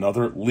act,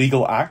 another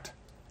legal act,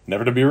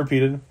 never to be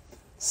repeated.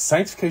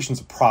 Sanctification is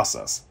a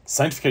process.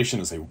 Sanctification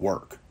is a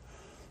work.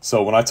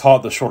 So when I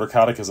taught the shorter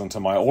catechism to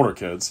my older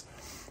kids,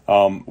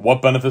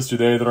 what benefits do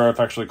they that are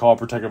effectually called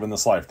partake of in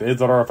this life? They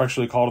that are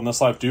effectually called in this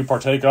life do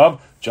partake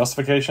of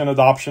justification,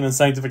 adoption, and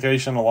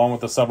sanctification, along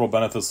with the several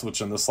benefits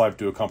which in this life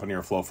do accompany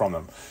or flow from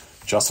them.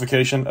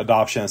 Justification,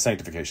 adoption, and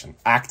sanctification.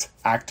 Act,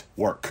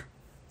 work.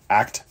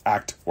 Act,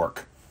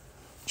 work.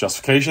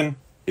 Justification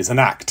is an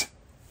act.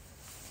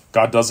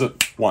 God does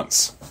it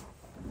once.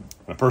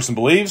 When a person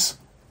believes,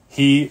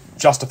 he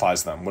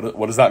justifies them.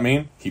 What does that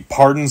mean? He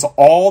pardons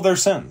all their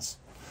sins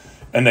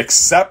and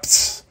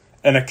accepts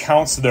and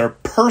accounts their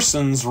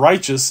persons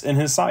righteous in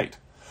his sight,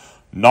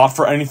 not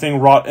for anything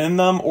wrought in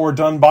them or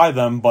done by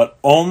them, but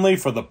only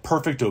for the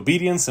perfect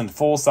obedience and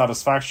full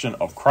satisfaction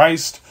of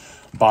Christ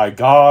by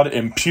God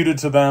imputed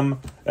to them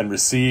and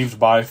received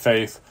by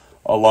faith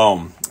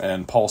alone.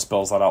 And Paul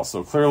spells that out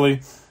so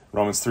clearly.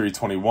 Romans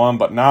 3:21,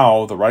 but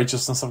now the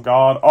righteousness of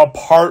God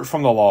apart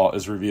from the law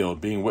is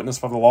revealed, being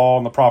witnessed by the law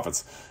and the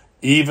prophets,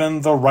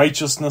 even the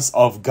righteousness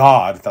of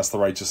God, that's the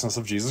righteousness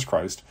of Jesus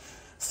Christ,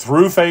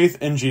 through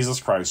faith in Jesus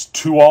Christ,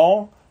 to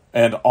all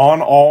and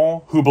on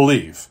all who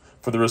believe.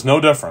 For there is no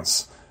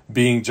difference,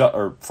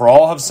 for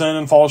all have sinned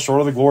and fall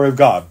short of the glory of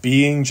God,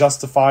 being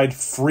justified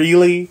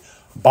freely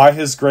by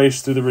his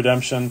grace through the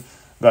redemption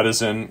that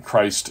is in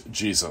Christ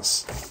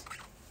Jesus.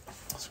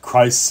 So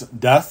Christ's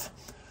death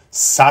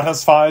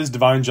satisfies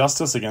divine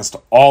justice against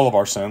all of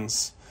our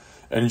sins,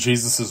 and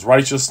Jesus'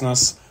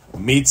 righteousness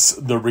meets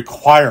the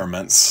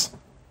requirements,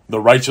 the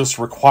righteous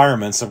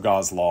requirements of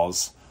God's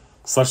laws,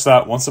 such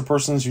that once a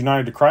person is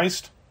united to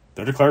Christ,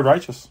 they're declared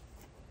righteous.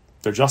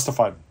 They're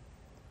justified.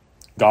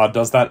 God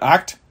does that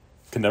act,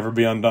 can never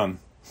be undone.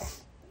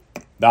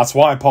 That's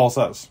why Paul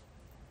says,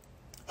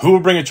 who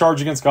will bring a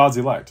charge against God's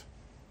elect?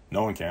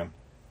 No one can.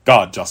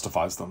 God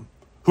justifies them.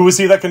 Who is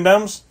he that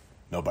condemns?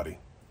 Nobody.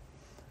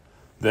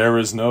 There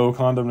is no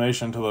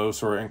condemnation to those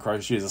who are in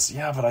Christ Jesus.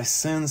 Yeah, but I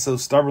sin so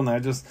stubbornly. I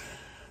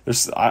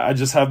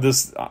just have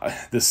this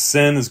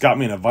sin has got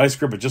me in a vice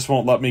grip. It just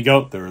won't let me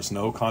go. There is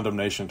no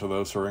condemnation to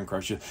those who are in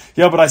Christ Jesus.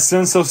 Yeah, but I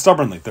sin so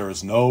stubbornly. There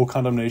is no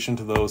condemnation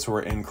to those who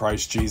are in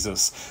Christ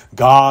Jesus.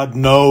 God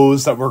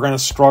knows that we're going to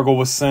struggle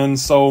with sin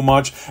so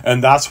much,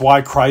 and that's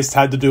why Christ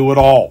had to do it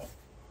all.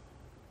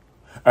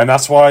 And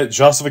that's why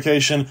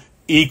justification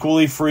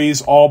equally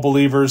frees all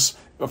believers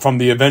from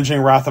the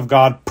avenging wrath of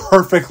God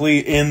perfectly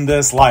in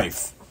this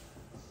life.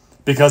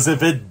 Because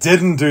if it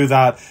didn't do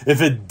that,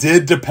 if it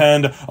did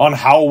depend on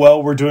how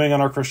well we're doing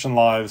in our Christian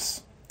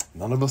lives,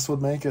 none of us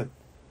would make it.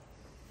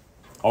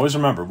 Always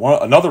remember,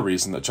 another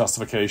reason that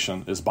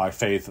justification is by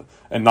faith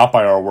and not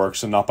by our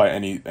works and not by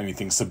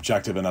anything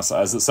subjective in us,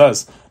 as it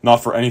says,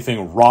 not for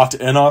anything wrought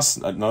in us,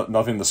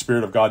 nothing the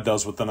Spirit of God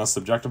does within us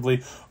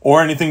subjectively,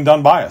 or anything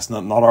done by us,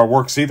 not our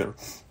works either.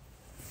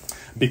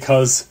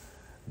 Because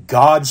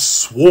God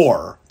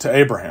swore to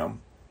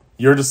Abraham,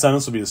 your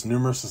descendants will be as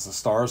numerous as the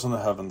stars in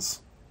the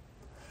heavens.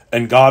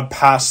 And God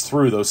passed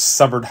through those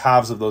severed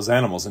halves of those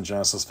animals in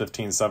Genesis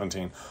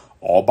 15:17,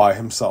 all by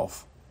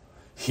himself.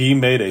 He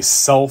made a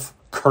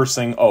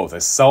self-cursing oath,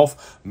 a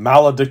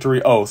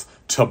self-maledictory oath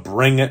to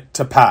bring it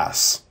to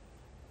pass.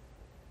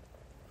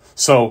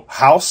 So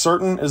how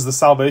certain is the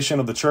salvation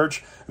of the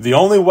church? The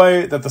only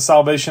way that the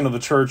salvation of the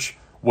church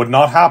would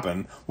not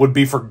happen would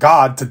be for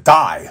God to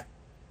die.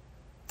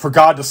 For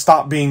God to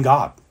stop being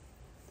God.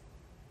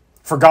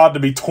 For God to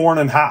be torn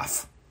in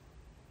half.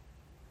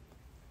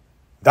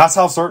 That's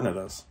how certain it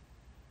is.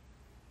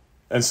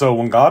 And so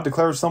when God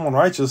declares someone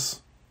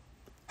righteous,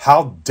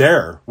 how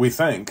dare we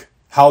think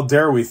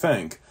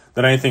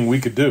that anything we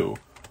could do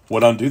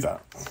would undo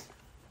that?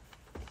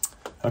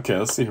 Okay,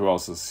 let's see who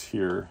else is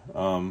here.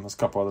 There's a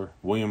couple other.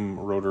 William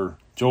Roeder.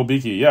 Joel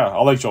Beakey. Yeah,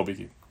 I like Joel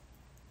Beakey.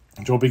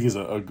 Joel Beakey's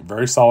a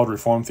very solid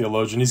Reformed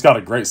theologian. He's got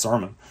a great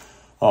sermon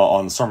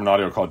on sermon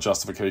audio called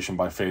Justification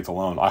by Faith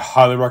Alone. I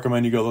highly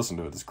recommend you go listen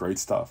to it. It's great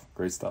stuff.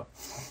 Great stuff.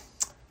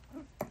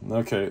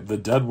 Okay, the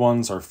dead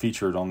ones are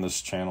featured on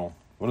this channel.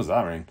 What does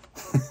that mean?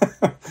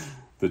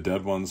 The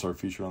dead ones are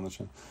featured on the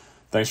channel.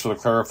 Thanks for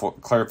the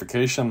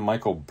clarification,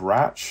 Michael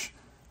Bratch.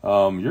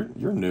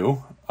 You're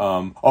new.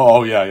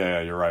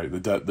 Yeah, you're right.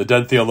 The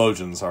dead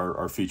theologians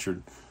are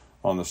featured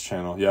on this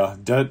channel. Yeah,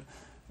 dead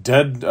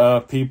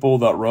people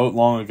that wrote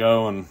long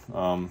ago,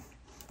 and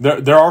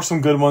there are some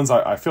good ones.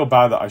 I feel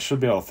bad that I should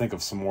be able to think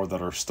of some more that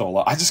are still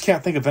alive. I just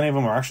can't think if any of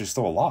them are actually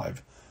still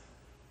alive.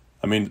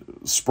 I mean,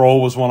 Sproul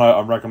was one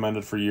I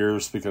recommended for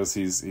years because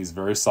he's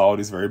very solid,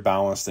 he's very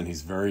balanced, and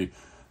he's very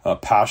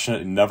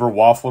passionate. He never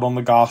waffled on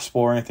the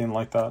gospel or anything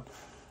like that.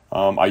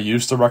 I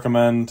used to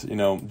recommend,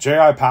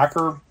 J.I.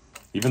 Packer,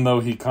 even though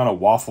he kind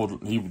of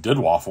waffled, he did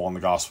waffle on the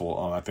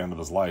gospel at the end of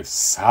his life.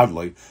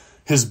 Sadly,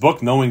 his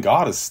book Knowing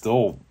God is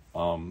still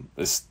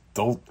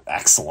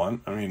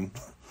excellent. I mean,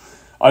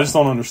 I just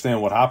don't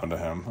understand what happened to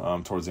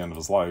him towards the end of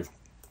his life,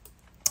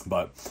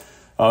 but.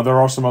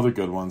 There are some other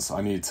good ones. I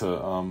need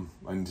to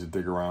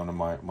dig around in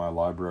my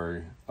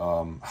library.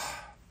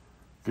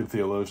 Good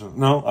theologian.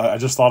 No, I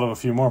just thought of a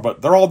few more,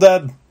 but they're all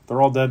dead.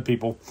 They're all dead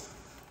people.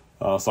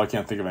 So I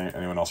can't think of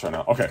anyone else right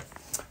now. Okay.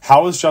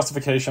 How is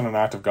justification an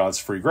act of God's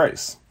free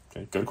grace?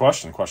 Okay, good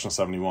question. Question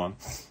 71.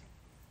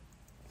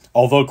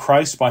 Although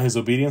Christ, by his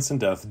obedience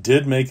and death,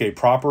 did make a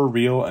proper,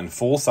 real, and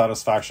full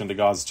satisfaction to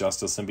God's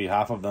justice in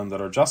behalf of them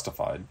that are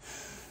justified,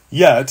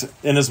 yet,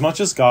 inasmuch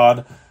as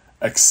God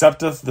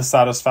accepteth the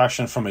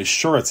satisfaction from a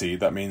surety,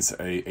 that means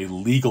a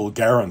legal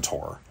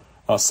guarantor,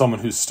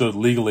 someone who stood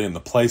legally in the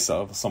place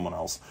of someone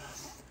else,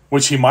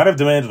 which he might have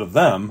demanded of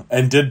them,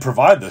 and did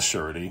provide this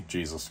surety,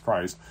 Jesus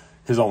Christ,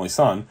 his only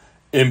Son,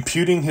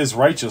 imputing his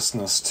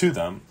righteousness to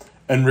them,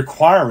 and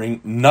requiring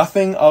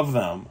nothing of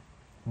them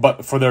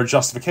but for their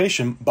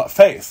justification, but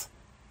faith,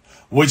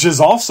 which is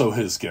also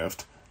his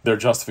gift. Their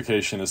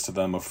justification is to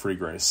them of free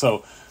grace.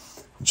 So,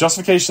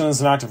 justification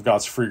is an act of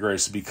God's free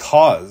grace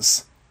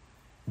because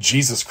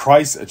Jesus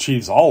Christ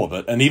achieves all of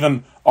it, and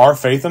even our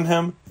faith in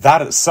him,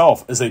 that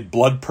itself is a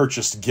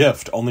blood-purchased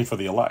gift only for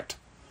the elect.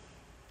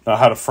 Now, I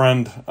had a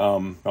friend,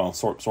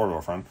 sort of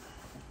a friend.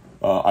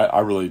 I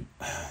really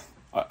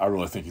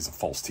think he's a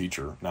false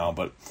teacher now,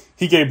 but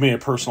he gave me a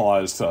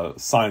personalized,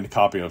 signed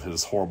copy of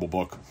his horrible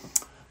book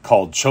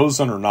called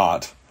Chosen or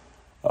Not,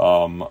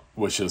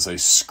 which is a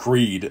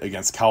screed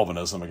against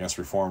Calvinism, against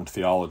Reformed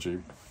theology.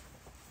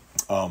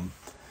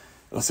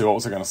 Let's see, what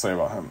was I going to say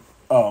about him?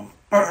 What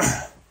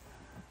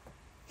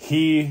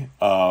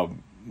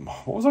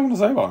was I going to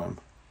say about him?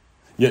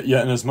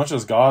 Yeah, and as much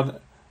as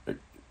God,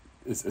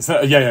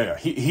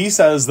 He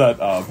says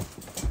that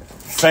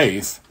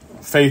faith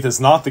is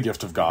not the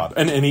gift of God,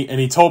 and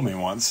he told me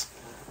once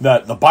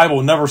that the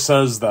Bible never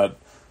says that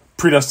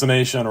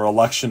predestination or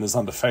election is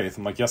unto faith.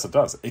 I'm like, yes, it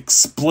does.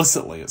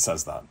 Explicitly, it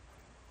says that.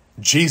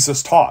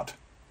 Jesus taught,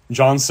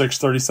 John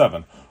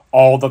 6:37,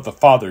 all that the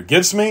Father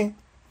gives me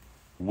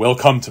will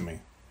come to me.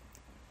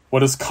 What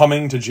does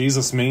coming to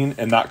Jesus mean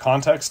in that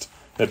context?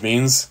 It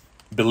means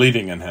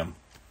believing in him.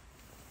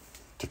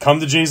 To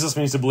come to Jesus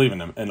means to believe in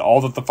him, and all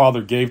that the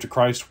Father gave to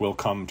Christ will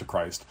come to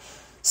Christ.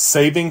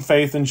 Saving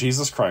faith in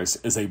Jesus Christ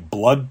is a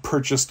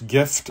blood-purchased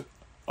gift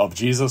of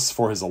Jesus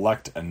for his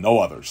elect and no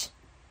others.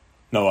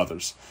 No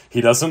others.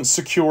 He doesn't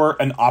secure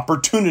an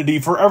opportunity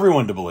for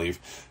everyone to believe.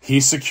 He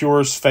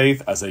secures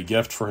faith as a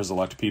gift for his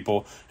elect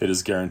people. It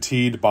is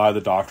guaranteed by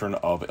the doctrine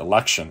of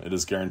election. It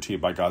is guaranteed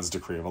by God's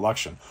decree of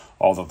election.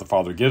 All that the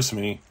Father gives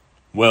me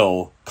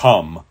will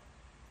come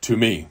to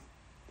me.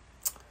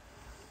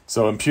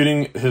 So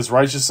imputing his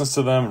righteousness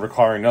to them,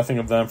 requiring nothing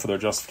of them for their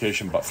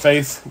justification but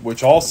faith,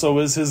 which also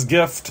is his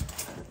gift.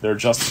 Their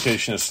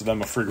justification is to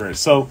them a free grace.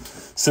 So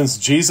since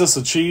Jesus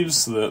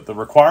achieves the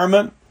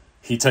requirement,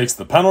 he takes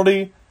the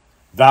penalty.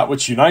 That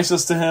which unites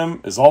us to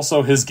him is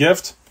also his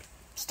gift.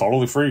 It's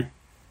totally free.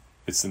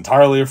 It's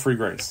entirely a free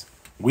grace.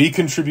 We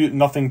contribute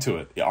nothing to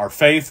it. Our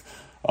faith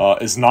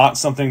is not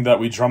something that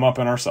we drum up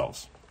in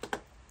ourselves.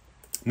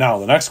 Now,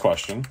 the next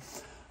question,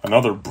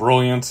 another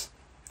brilliant,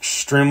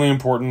 extremely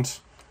important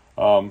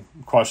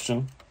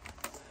question.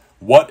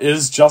 What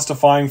is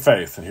justifying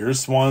faith? And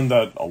here's one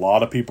that a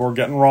lot of people are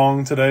getting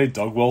wrong today.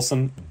 Doug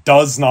Wilson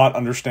does not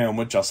understand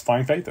what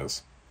justifying faith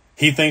is.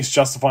 He thinks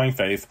justifying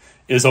faith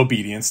is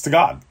obedience to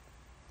God.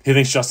 He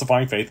thinks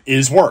justifying faith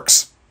is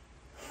works.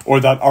 Or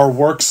that our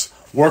works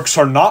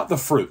are not the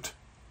fruit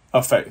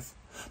of faith,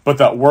 but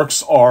that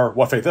works are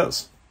what faith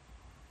is.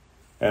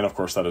 And of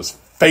course, that is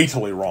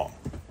fatally wrong.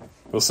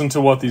 Listen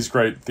to what these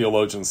great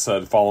theologians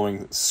said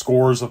following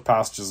scores of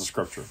passages of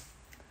Scripture.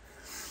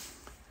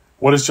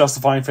 What is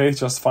justifying faith?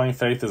 Justifying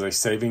faith is a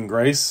saving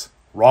grace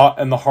wrought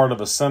in the heart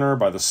of a sinner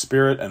by the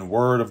Spirit and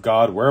Word of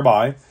God,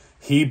 whereby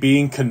he,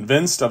 being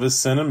convinced of his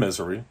sin and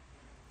misery,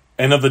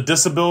 and of the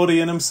disability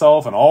in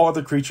himself and all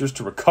other creatures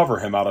to recover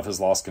him out of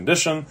his lost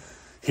condition,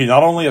 he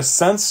not only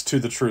assents to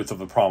the truth of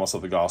the promise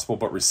of the gospel,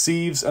 but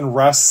receives and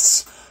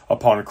rests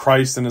upon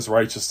Christ and his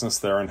righteousness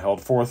therein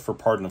held forth for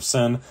pardon of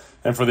sin,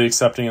 and for the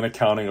accepting and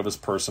accounting of his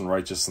person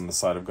righteous in the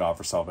sight of God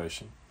for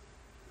salvation.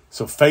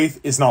 So faith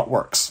is not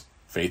works.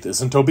 Faith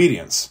isn't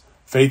obedience.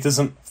 Faith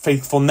isn't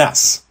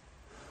faithfulness.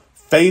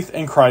 Faith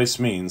in Christ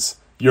means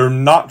you're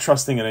not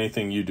trusting in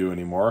anything you do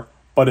anymore,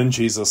 but in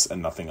Jesus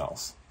and nothing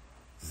else.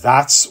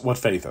 That's what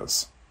faith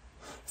is.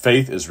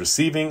 Faith is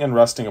receiving and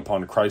resting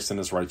upon Christ and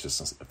his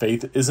righteousness.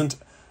 Faith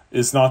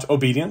is not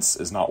obedience,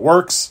 is not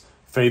works.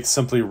 Faith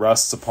simply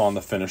rests upon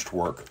the finished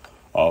work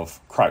of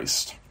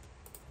Christ.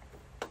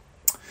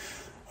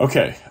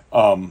 Okay,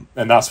 and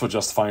that's what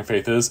justifying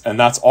faith is, and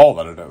that's all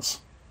that it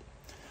is.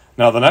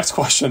 Now, the next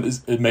question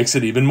it makes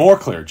it even more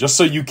clear, just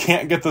so you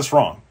can't get this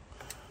wrong.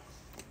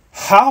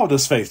 How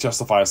does faith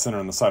justify a sinner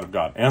in the sight of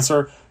God?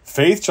 Answer,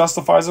 faith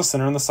justifies a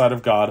sinner in the sight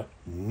of God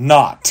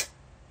not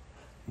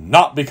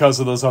because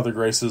of those other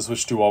graces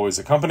which do always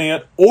accompany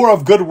it, or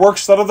of good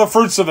works that are the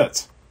fruits of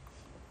it.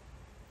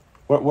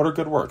 What are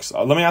good works?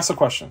 Let me ask a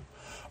question.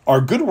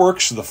 Are good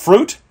works the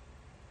fruit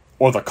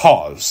or the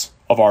cause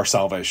of our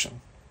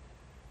salvation?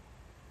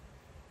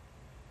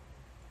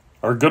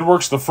 Are good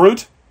works the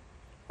fruit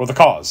or the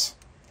cause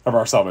of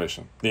our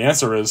salvation? The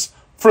answer is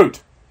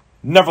fruit,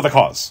 never the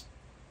cause.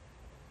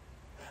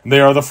 They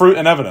are the fruit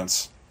and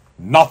evidence,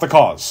 not the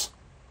cause.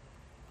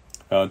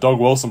 Doug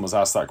Wilson was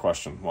asked that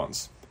question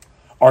once.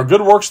 Are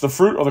good works the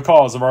fruit or the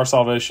cause of our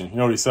salvation? You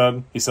know what he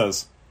said? He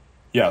says,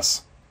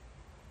 yes.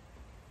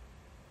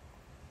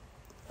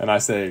 And I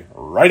say,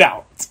 right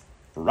out.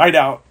 Right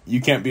out. You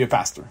can't be a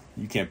pastor.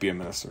 You can't be a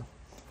minister.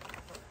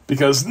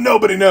 Because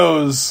nobody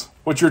knows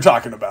what you're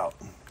talking about.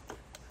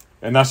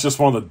 And that's just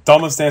one of the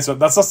dumbest answers.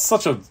 That's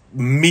such a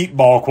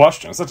meatball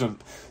question. It's such a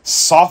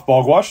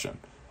softball question.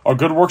 Are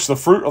good works the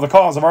fruit or the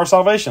cause of our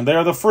salvation? They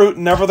are the fruit,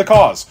 never the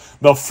cause.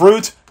 The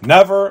fruit,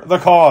 never the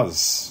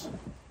cause.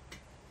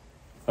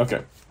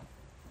 Okay.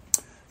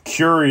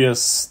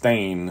 Curious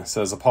Stain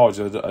says,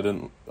 apologies, I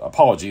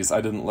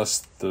didn't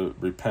list the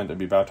repent and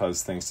be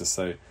baptized things to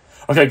say.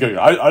 Okay, good.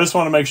 I just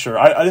want to make sure.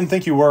 I didn't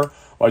think you were.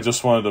 I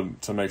just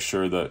wanted to make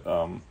sure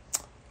that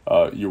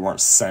you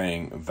weren't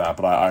saying that,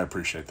 but I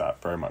appreciate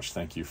that very much.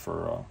 Thank you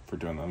for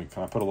doing that.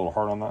 Can I put a little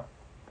heart on that?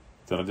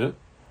 Did I do it?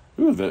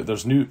 Ooh,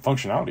 there's new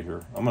functionality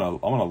here. I'm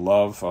gonna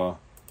love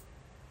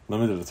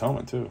limited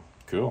atonement too.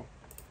 Cool.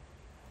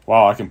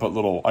 Wow, I can put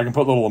little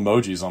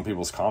emojis on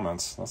people's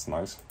comments. That's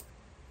nice.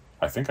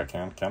 I think I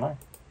can. Can I?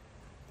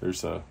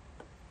 There's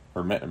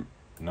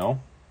no.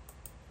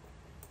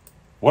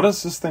 What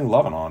is this thing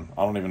loving on?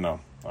 I don't even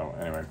know. Oh,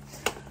 anyway.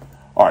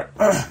 All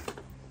right.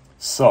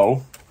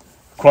 So,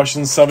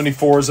 question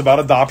 74 is about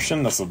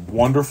adoption. That's a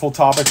wonderful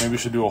topic. Maybe we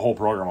should do a whole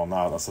program on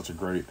that. That's such a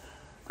great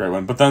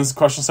one. But then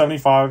question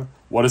 75,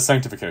 what is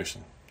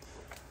sanctification?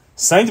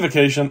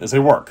 Sanctification is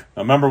a work.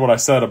 Now remember what I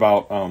said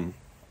about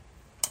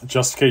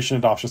justification,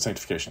 adoption,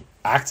 sanctification.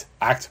 Act,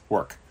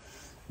 work.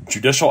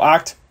 Judicial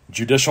act,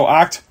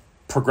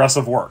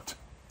 progressive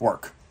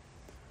work.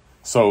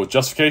 So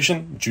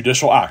justification,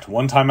 judicial act,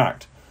 one-time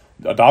act.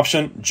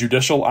 Adoption,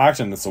 judicial act,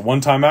 and it's a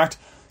one-time act.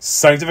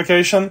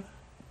 Sanctification,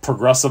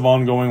 progressive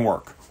ongoing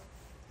work.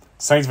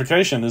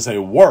 Sanctification is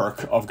a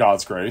work of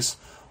God's grace,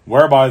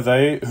 whereby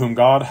they whom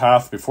God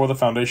hath before the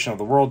foundation of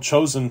the world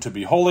chosen to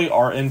be holy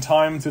are in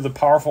time through the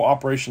powerful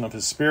operation of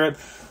his Spirit,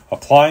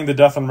 applying the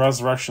death and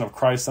resurrection of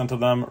Christ unto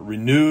them,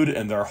 renewed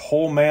in their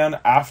whole man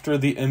after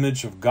the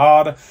image of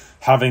God,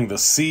 having the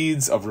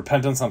seeds of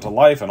repentance unto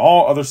life and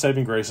all other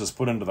saving graces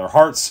put into their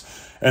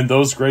hearts, and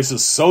those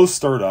graces so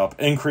stirred up,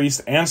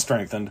 increased, and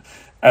strengthened,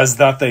 as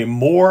that they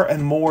more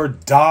and more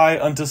die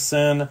unto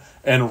sin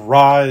and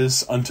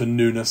rise unto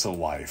newness of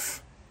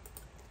life.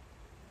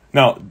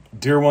 Now,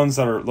 dear ones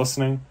that are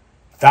listening,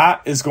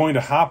 that is going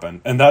to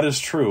happen, and that is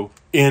true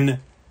in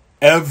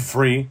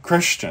every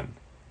Christian.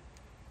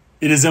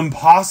 It is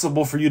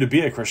impossible for you to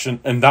be a Christian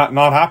and that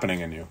not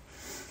happening in you.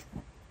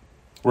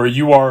 Where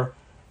you are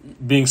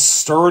being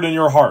stirred in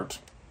your heart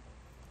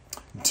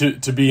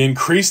to be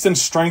increased and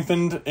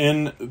strengthened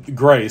in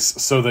grace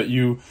so that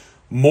you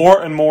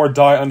more and more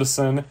die unto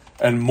sin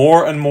and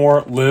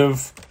more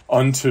live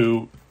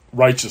unto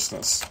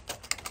righteousness.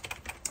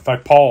 In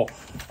fact, Paul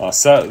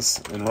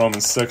says in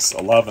Romans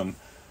 6:11,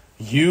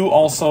 you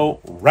also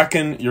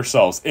reckon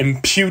yourselves,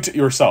 impute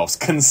yourselves,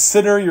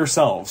 consider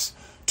yourselves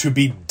to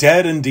be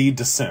dead indeed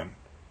to sin,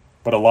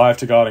 but alive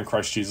to God in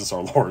Christ Jesus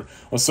our Lord.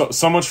 Well,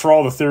 so much for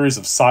all the theories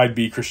of side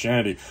B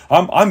Christianity.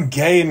 I'm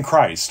gay in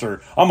Christ,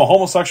 or I'm a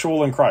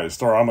homosexual in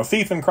Christ, or I'm a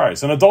thief in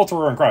Christ, an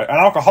adulterer in Christ, an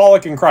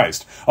alcoholic in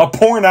Christ, a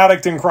porn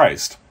addict in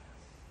Christ.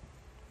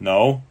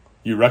 No,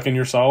 you reckon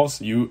yourselves,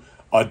 you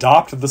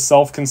adopt the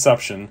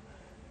self-conception,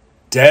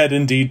 dead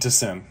indeed to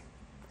sin,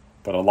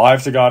 but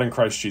alive to God in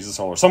Christ Jesus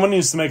our Lord. Someone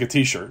needs to make a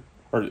t-shirt,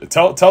 or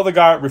tell the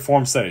guy at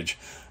Reformed Sage,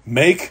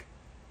 make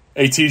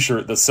a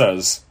t-shirt that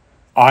says,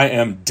 I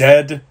am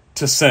dead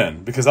to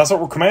sin, because that's what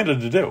we're commanded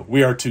to do.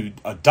 We are to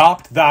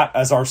adopt that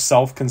as our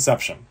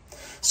self-conception.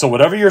 So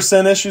whatever your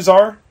sin issues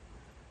are,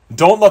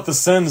 don't let the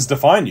sins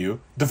define you.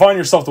 Define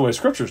yourself the way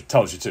Scripture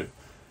tells you to.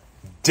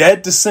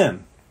 Dead to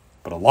sin,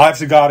 but alive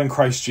to God in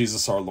Christ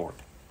Jesus our Lord.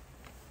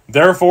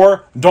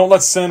 Therefore, don't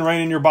let sin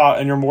reign in your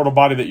mortal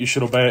body, that you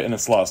should obey it in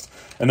its lust.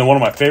 And then one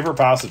of my favorite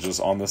passages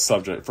on this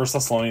subject, 1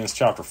 Thessalonians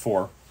chapter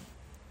 4.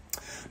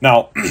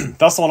 Now,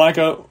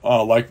 Thessalonica,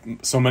 like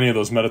so many of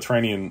those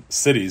Mediterranean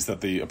cities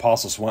that the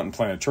apostles went and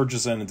planted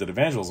churches in and did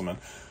evangelism in,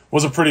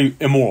 was a pretty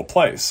immoral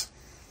place.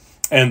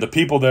 And the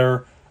people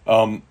there,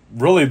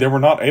 really, they were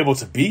not able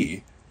to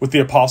be with the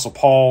apostle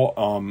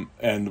Paul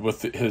and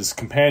with his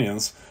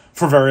companions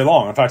for very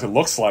long. In fact, it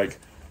looks like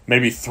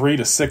maybe 3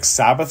 to 6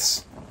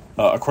 Sabbaths,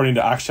 according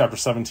to Acts chapter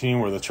 17,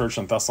 where the church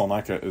in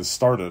Thessalonica is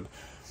started.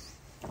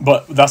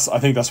 But I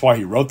think that's why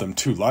he wrote them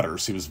 2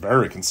 letters. He was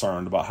very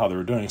concerned about how they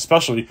were doing,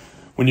 especially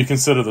when you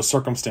consider the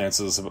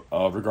circumstances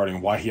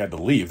regarding why he had to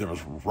leave. There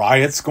was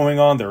riots going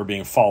on, they were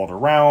being followed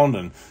around,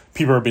 and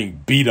people were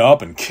being beat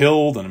up and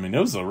killed, and I mean, it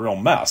was a real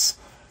mess.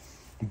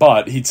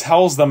 But he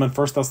tells them in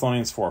 1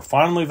 Thessalonians 4,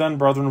 finally then,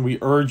 brethren, we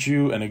urge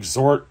you and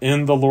exhort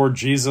in the Lord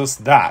Jesus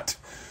that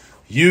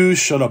you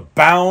should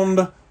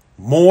abound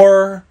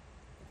more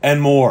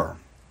and more.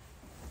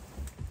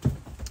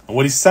 And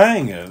what he's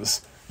saying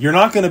is, you're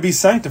not going to be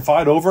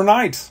sanctified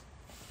overnight.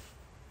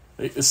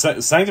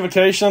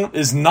 Sanctification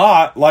is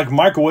not like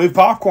microwave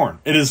popcorn.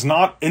 It is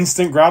not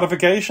instant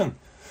gratification.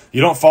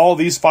 You don't follow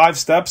these 5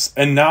 steps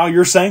and now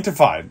you're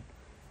sanctified.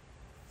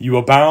 You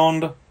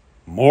abound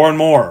more and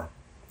more.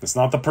 It's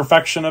not the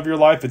perfection of your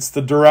life, it's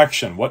the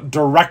direction. What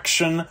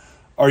direction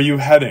are you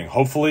heading?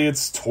 Hopefully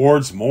it's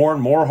towards more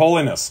and more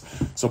holiness.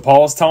 So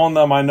Paul is telling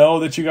them, I know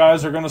that you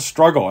guys are going to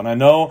struggle, and I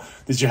know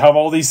that you have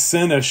all these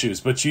sin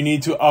issues, but you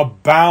need to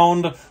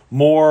abound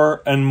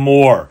more and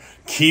more.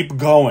 Keep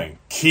going.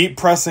 Keep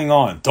pressing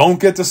on. Don't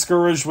get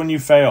discouraged when you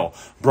fail.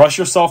 Brush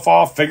yourself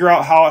off. Figure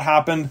out how it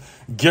happened.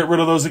 Get rid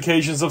of those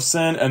occasions of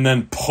sin, and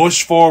then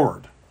push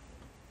forward.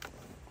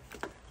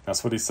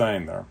 That's what he's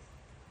saying there.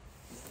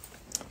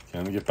 Okay,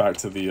 let me get back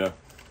to the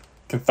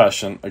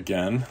confession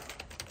again.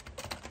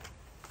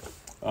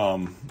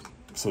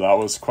 So that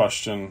was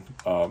question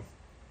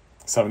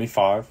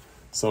 75.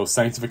 So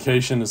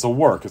sanctification is a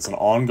work. It's an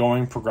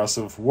ongoing,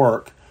 progressive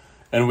work.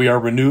 And we are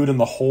renewed in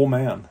the whole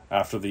man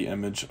after the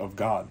image of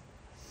God.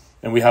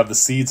 And we have the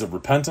seeds of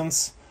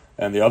repentance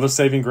and the other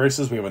saving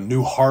graces. We have a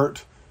new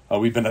heart.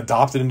 We've been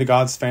adopted into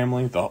God's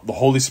family. The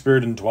Holy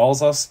Spirit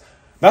indwells us.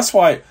 That's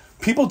why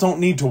people don't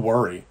need to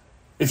worry.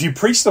 If you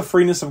preach the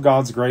freeness of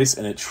God's grace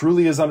and it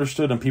truly is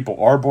understood and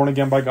people are born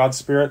again by God's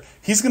Spirit,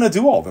 He's going to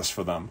do all this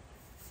for them.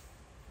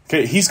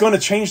 Okay, He's going to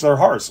change their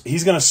hearts.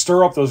 He's going to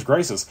stir up those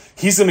graces.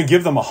 He's going to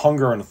give them a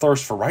hunger and a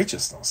thirst for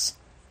righteousness.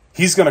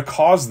 He's going to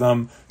cause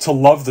them to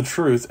love the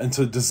truth and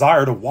to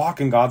desire to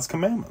walk in God's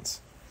commandments.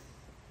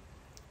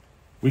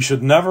 We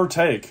should never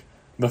take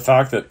the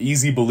fact that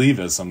easy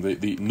believism,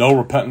 the no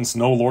repentance,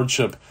 no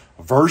lordship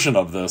version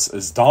of this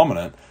is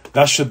dominant.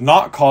 That should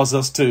not cause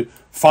us to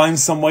find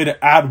some way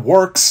to add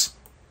works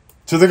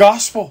to the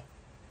gospel.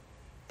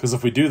 Because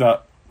if we do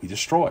that, we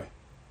destroy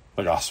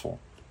the gospel.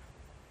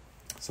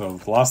 So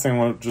the last thing I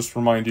want to just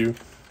remind you,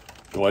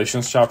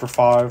 Galatians chapter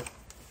 5.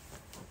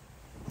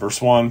 Verse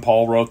 1,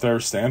 Paul wrote there,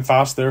 "Stand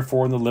fast,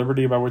 therefore, in the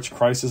liberty by which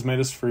Christ has made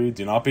us free.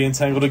 Do not be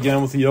entangled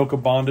again with the yoke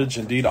of bondage.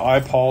 Indeed,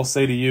 I, Paul,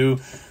 say to you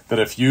that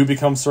if you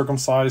become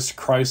circumcised,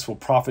 Christ will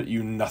profit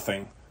you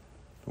nothing."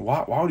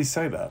 Why would he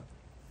say that?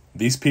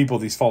 These people,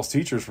 these false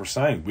teachers were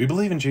saying, we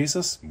believe in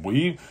Jesus.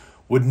 We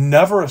would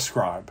never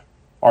ascribe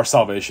our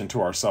salvation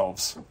to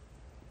ourselves.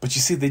 But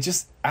you see, they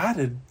just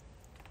added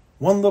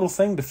one little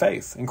thing to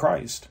faith in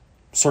Christ,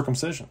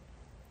 circumcision.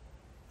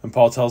 And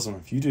Paul tells them,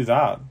 if you do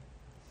that,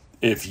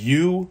 if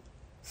you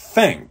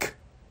think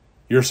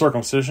your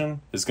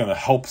circumcision is going to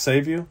help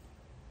save you,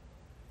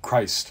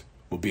 Christ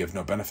will be of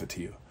no benefit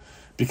to you.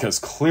 Because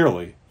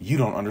clearly you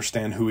don't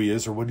understand who he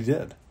is or what he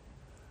did.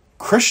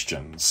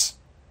 Christians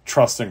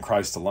trust in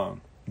Christ alone.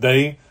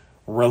 They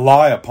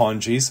rely upon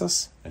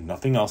Jesus and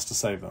nothing else to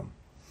save them.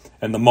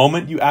 And the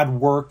moment you add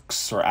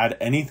works or add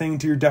anything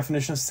to your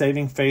definition of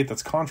saving faith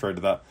that's contrary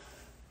to that,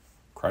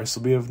 Christ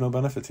will be of no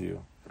benefit to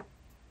you.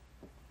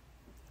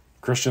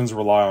 Christians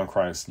rely on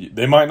Christ.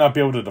 They might not be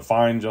able to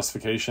define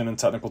justification in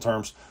technical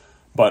terms,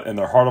 but in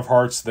their heart of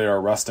hearts, they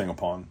are resting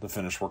upon the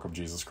finished work of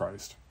Jesus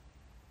Christ.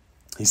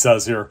 He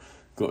says here,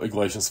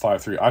 Galatians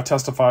 5:3, "I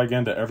testify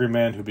again to every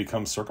man who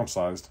becomes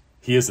circumcised.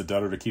 He is a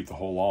debtor to keep the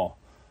whole law."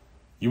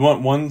 You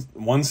want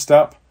one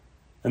step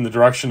in the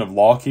direction of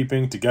law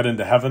keeping to get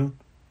into heaven,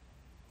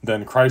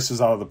 then Christ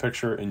is out of the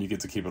picture and you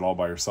get to keep it all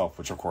by yourself,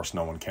 which of course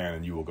no one can,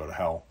 and you will go to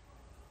hell.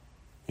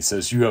 He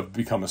says, you have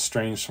become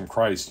estranged from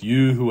Christ,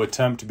 you who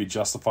attempt to be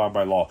justified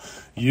by law,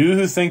 you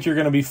who think you're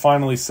going to be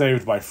finally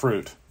saved by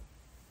fruit.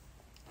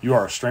 You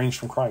are estranged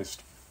from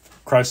Christ.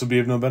 Christ will be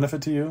of no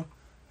benefit to you,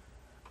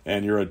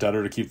 and you're a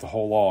debtor to keep the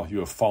whole law. You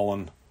have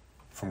fallen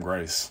from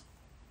grace.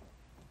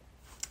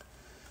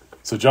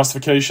 So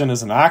justification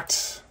is an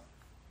act.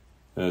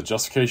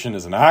 Justification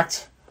is an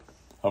act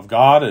of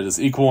God. It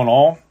is equal in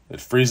all. It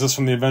frees us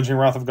from the avenging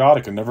wrath of God.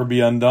 It can never be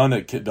undone.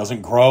 It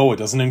doesn't grow. It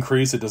doesn't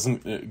increase. It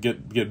doesn't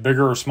get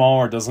bigger or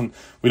smaller.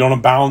 We don't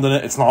abound in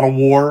it. It's not a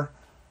war.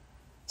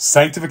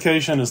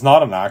 Sanctification is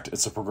not an act.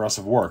 It's a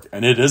progressive work.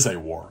 And it is a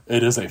war.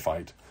 It is a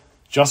fight.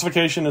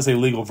 Justification is a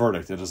legal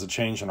verdict. It is a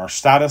change in our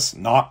status,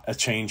 not a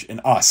change in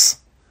us.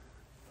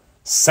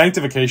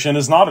 Sanctification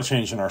is not a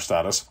change in our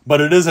status, but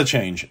it is a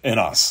change in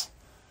us.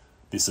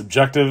 The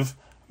subjective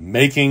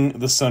making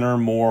the sinner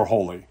more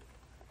holy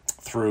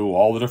through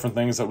all the different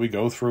things that we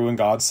go through in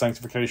God's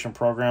sanctification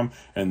program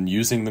and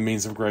using the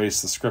means of grace,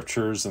 the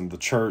scriptures and the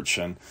church.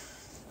 And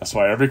that's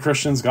why every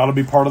Christian's got to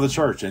be part of the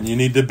church, and you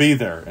need to be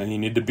there, and you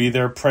need to be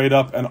there prayed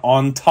up and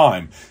on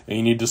time. And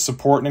you need to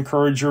support and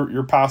encourage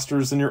your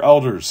pastors and your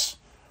elders.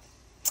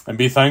 And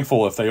be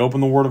thankful if they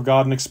open the Word of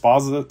God and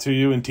exposit it to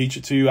you and teach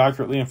it to you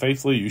accurately and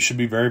faithfully. You should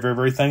be very, very,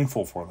 very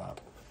thankful for that.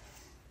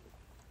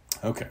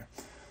 Okay.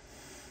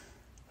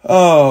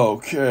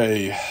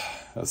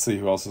 Let's see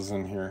who else is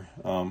in here.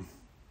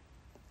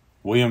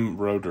 William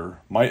Roeder.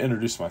 Might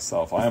introduce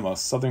myself. I am I'm from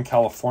Southern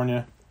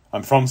California.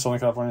 I've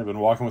been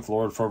walking with the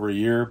Lord for over a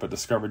year, but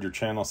discovered your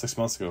channel 6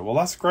 months ago. Well,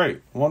 that's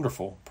great.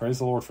 Wonderful. Praise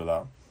the Lord for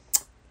that.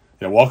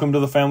 Yeah, welcome to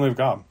the family of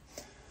God.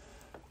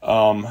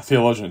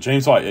 Theologian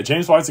James White. Yeah,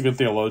 James White's a good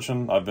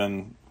theologian. I've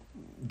been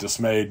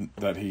dismayed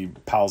that he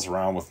pals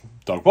around with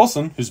Doug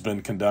Wilson, who's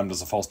been condemned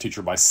as a false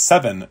teacher by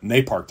 7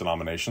 NAPARC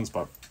denominations,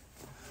 but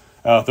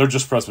they're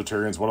just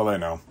Presbyterians. What do they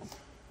know?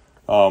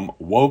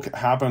 Woke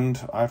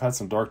happened. I've had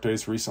some dark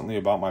days recently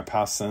about my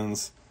past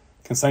sins.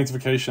 Can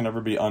sanctification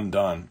ever be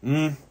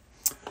undone?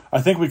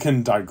 I think we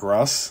can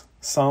digress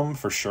some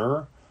for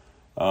sure.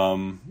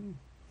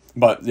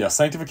 But yeah,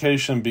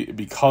 sanctification,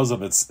 because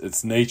of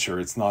its nature,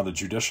 it's not a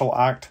judicial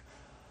act.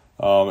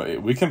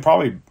 We can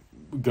probably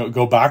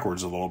go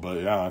backwards a little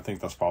bit. Yeah, I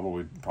think that's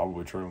probably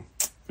true.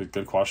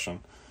 Good question.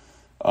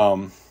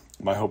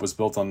 My hope is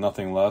built on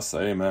nothing less.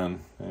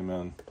 Amen.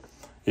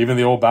 Even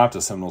the old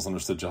Baptist hymnals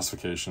understood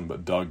justification,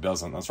 but Doug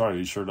doesn't. That's right,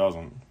 he sure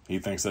doesn't. He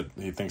thinks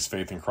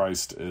faith in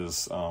Christ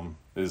is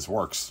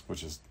works,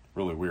 which is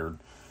really weird.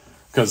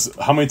 Because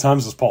how many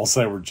times does Paul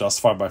say we're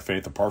justified by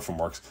faith apart from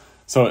works?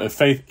 So if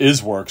faith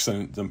is works,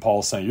 then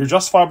Paul's saying you're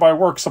justified by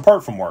works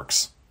apart from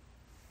works.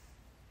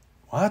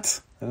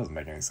 What? That doesn't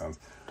make any sense.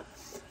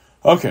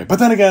 Okay, but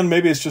then again,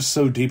 maybe it's just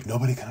so deep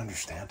nobody can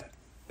understand it.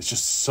 It's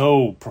just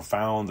so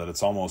profound that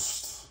it's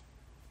almost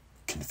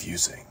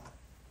confusing.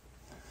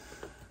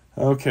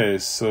 Okay,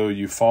 so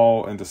you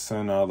fall into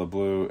sin out of the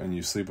blue and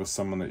you sleep with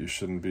someone that you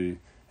shouldn't be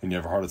and you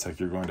have a heart attack,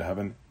 you're going to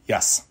heaven?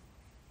 Yes.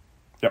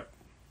 Yep.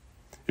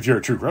 If you're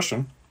a true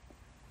Christian.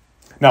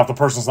 Now, if the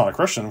person's not a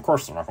Christian, of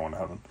course they're not going to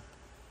heaven.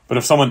 But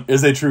if someone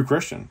is a true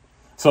Christian.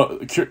 So,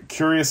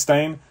 curious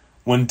Stain,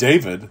 when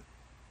David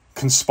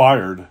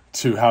conspired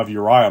to have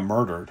Uriah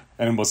murdered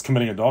and was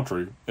committing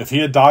adultery, if he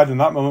had died in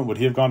that moment, would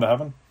he have gone to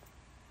heaven?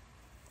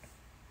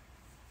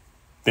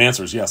 The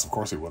answer is yes, of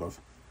course he would have.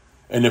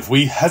 And if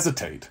we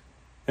hesitate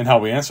in how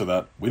we answer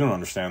that, we don't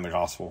understand the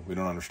gospel. We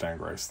don't understand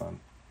grace then.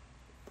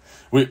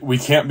 We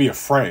can't be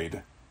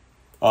afraid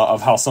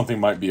of how something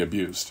might be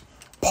abused.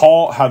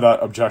 Paul had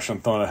that objection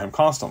thrown at him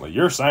constantly.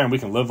 You're saying we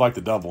can live like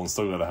the devil and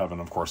still go to heaven.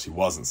 Of course, he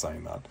wasn't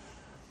saying that.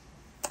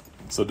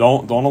 So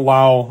don't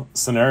allow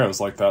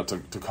scenarios like that to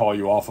call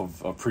you off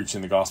of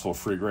preaching the gospel of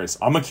free grace.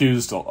 I'm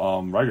accused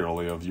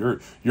regularly of you're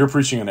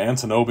preaching an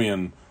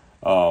antinomian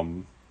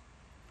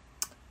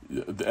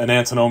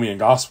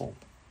gospel.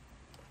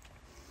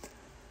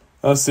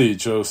 Let's see,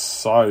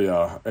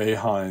 Josiah A.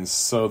 Hines.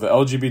 So the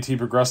LGBT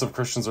progressive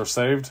Christians are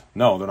saved?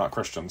 No, they're not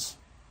Christians.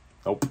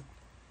 Nope.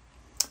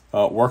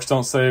 Works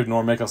don't save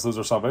nor make us lose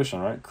our salvation,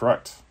 right?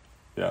 Correct.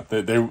 Yeah,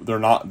 they're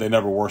not. They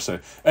never were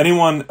saved.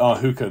 Anyone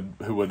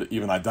who would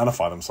even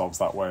identify themselves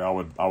that way,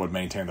 I would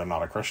maintain they're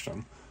not a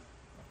Christian,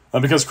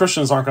 because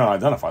Christians aren't going to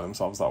identify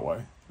themselves that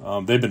way.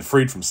 They've been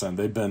freed from sin.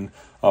 They've been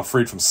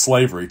freed from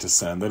slavery to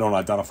sin. They don't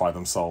identify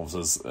themselves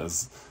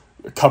as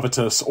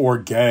covetous or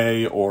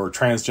gay or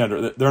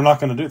transgender. They're not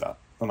going to do that.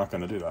 They're not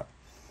going to do that.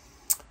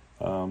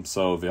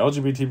 So the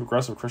LGBT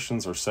progressive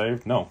Christians are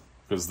saved? No,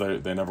 because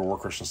they never were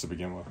Christians to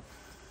begin with.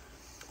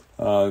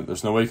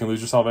 There's no way you can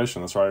lose your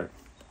salvation. That's right.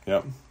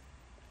 Yep.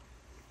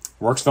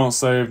 Works don't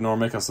save nor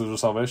make us lose our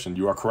salvation.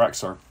 You are correct,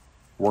 sir.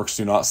 Works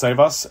do not save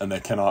us, and they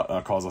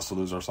cannot cause us to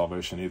lose our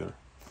salvation either.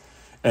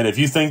 And if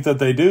you think that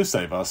they do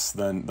save us,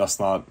 then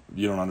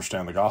you don't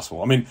understand the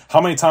gospel. I mean,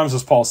 how many times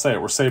does Paul say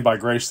it? We're saved by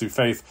grace through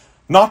faith,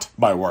 not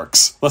by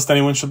works, lest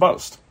anyone should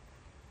boast.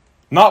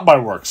 Not by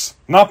works,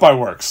 not by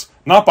works,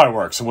 not by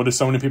works. And what do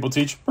so many people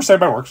teach? We're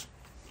saved by works.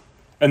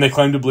 And they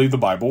claim to believe the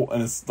Bible,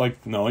 and it's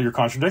like, no, you're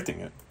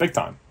contradicting it. Big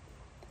time.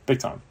 Big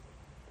time.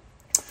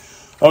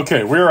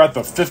 Okay, we're at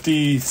the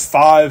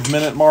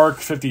 55-minute mark,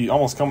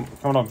 almost coming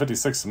on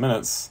 56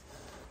 minutes.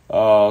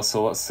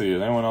 So let's see,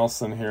 anyone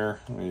else in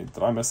here?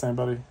 Did I miss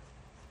anybody?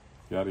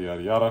 Yada,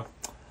 yada, yada.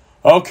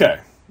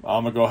 Okay,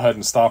 I'm going to go ahead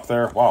and stop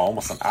there. Wow,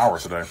 almost an hour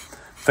today.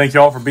 Thank you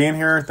all for being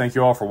here. Thank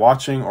you all for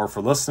watching or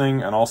for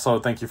listening. And also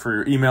thank you for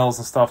your emails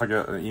and stuff. I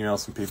get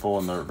emails from people,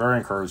 and they're very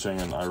encouraging,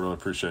 and I really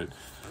appreciate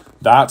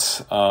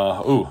that.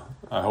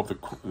 I hope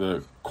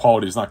the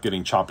quality is not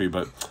getting choppy,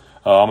 but...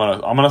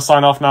 I'm gonna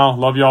sign off now.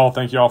 Love y'all.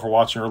 Thank y'all for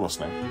watching or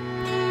listening.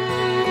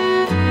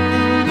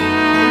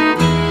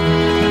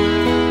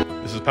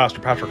 This is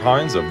Pastor Patrick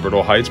Hines of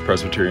Bridwell Heights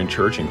Presbyterian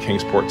Church in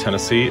Kingsport,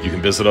 Tennessee. You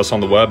can visit us on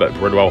the web at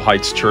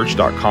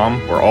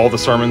bridwellheightschurch.com, where all the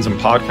sermons and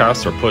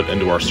podcasts are put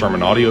into our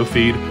sermon audio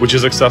feed, which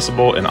is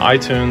accessible in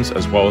iTunes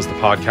as well as the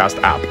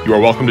podcast app. You are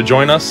welcome to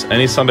join us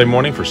any Sunday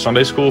morning for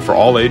Sunday school for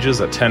all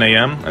ages at 10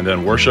 a.m. and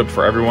then worship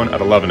for everyone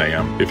at 11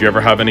 a.m. If you ever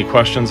have any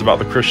questions about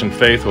the Christian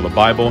faith or the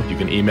Bible, you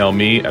can email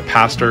me at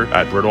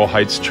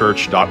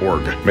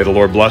pastor@bridwellheightschurch.org. May the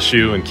Lord bless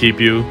you and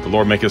keep you. The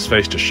Lord make his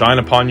face to shine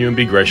upon you and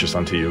be gracious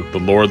unto you. The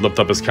Lord lift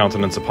up his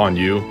countenance upon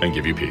you and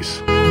give you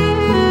peace.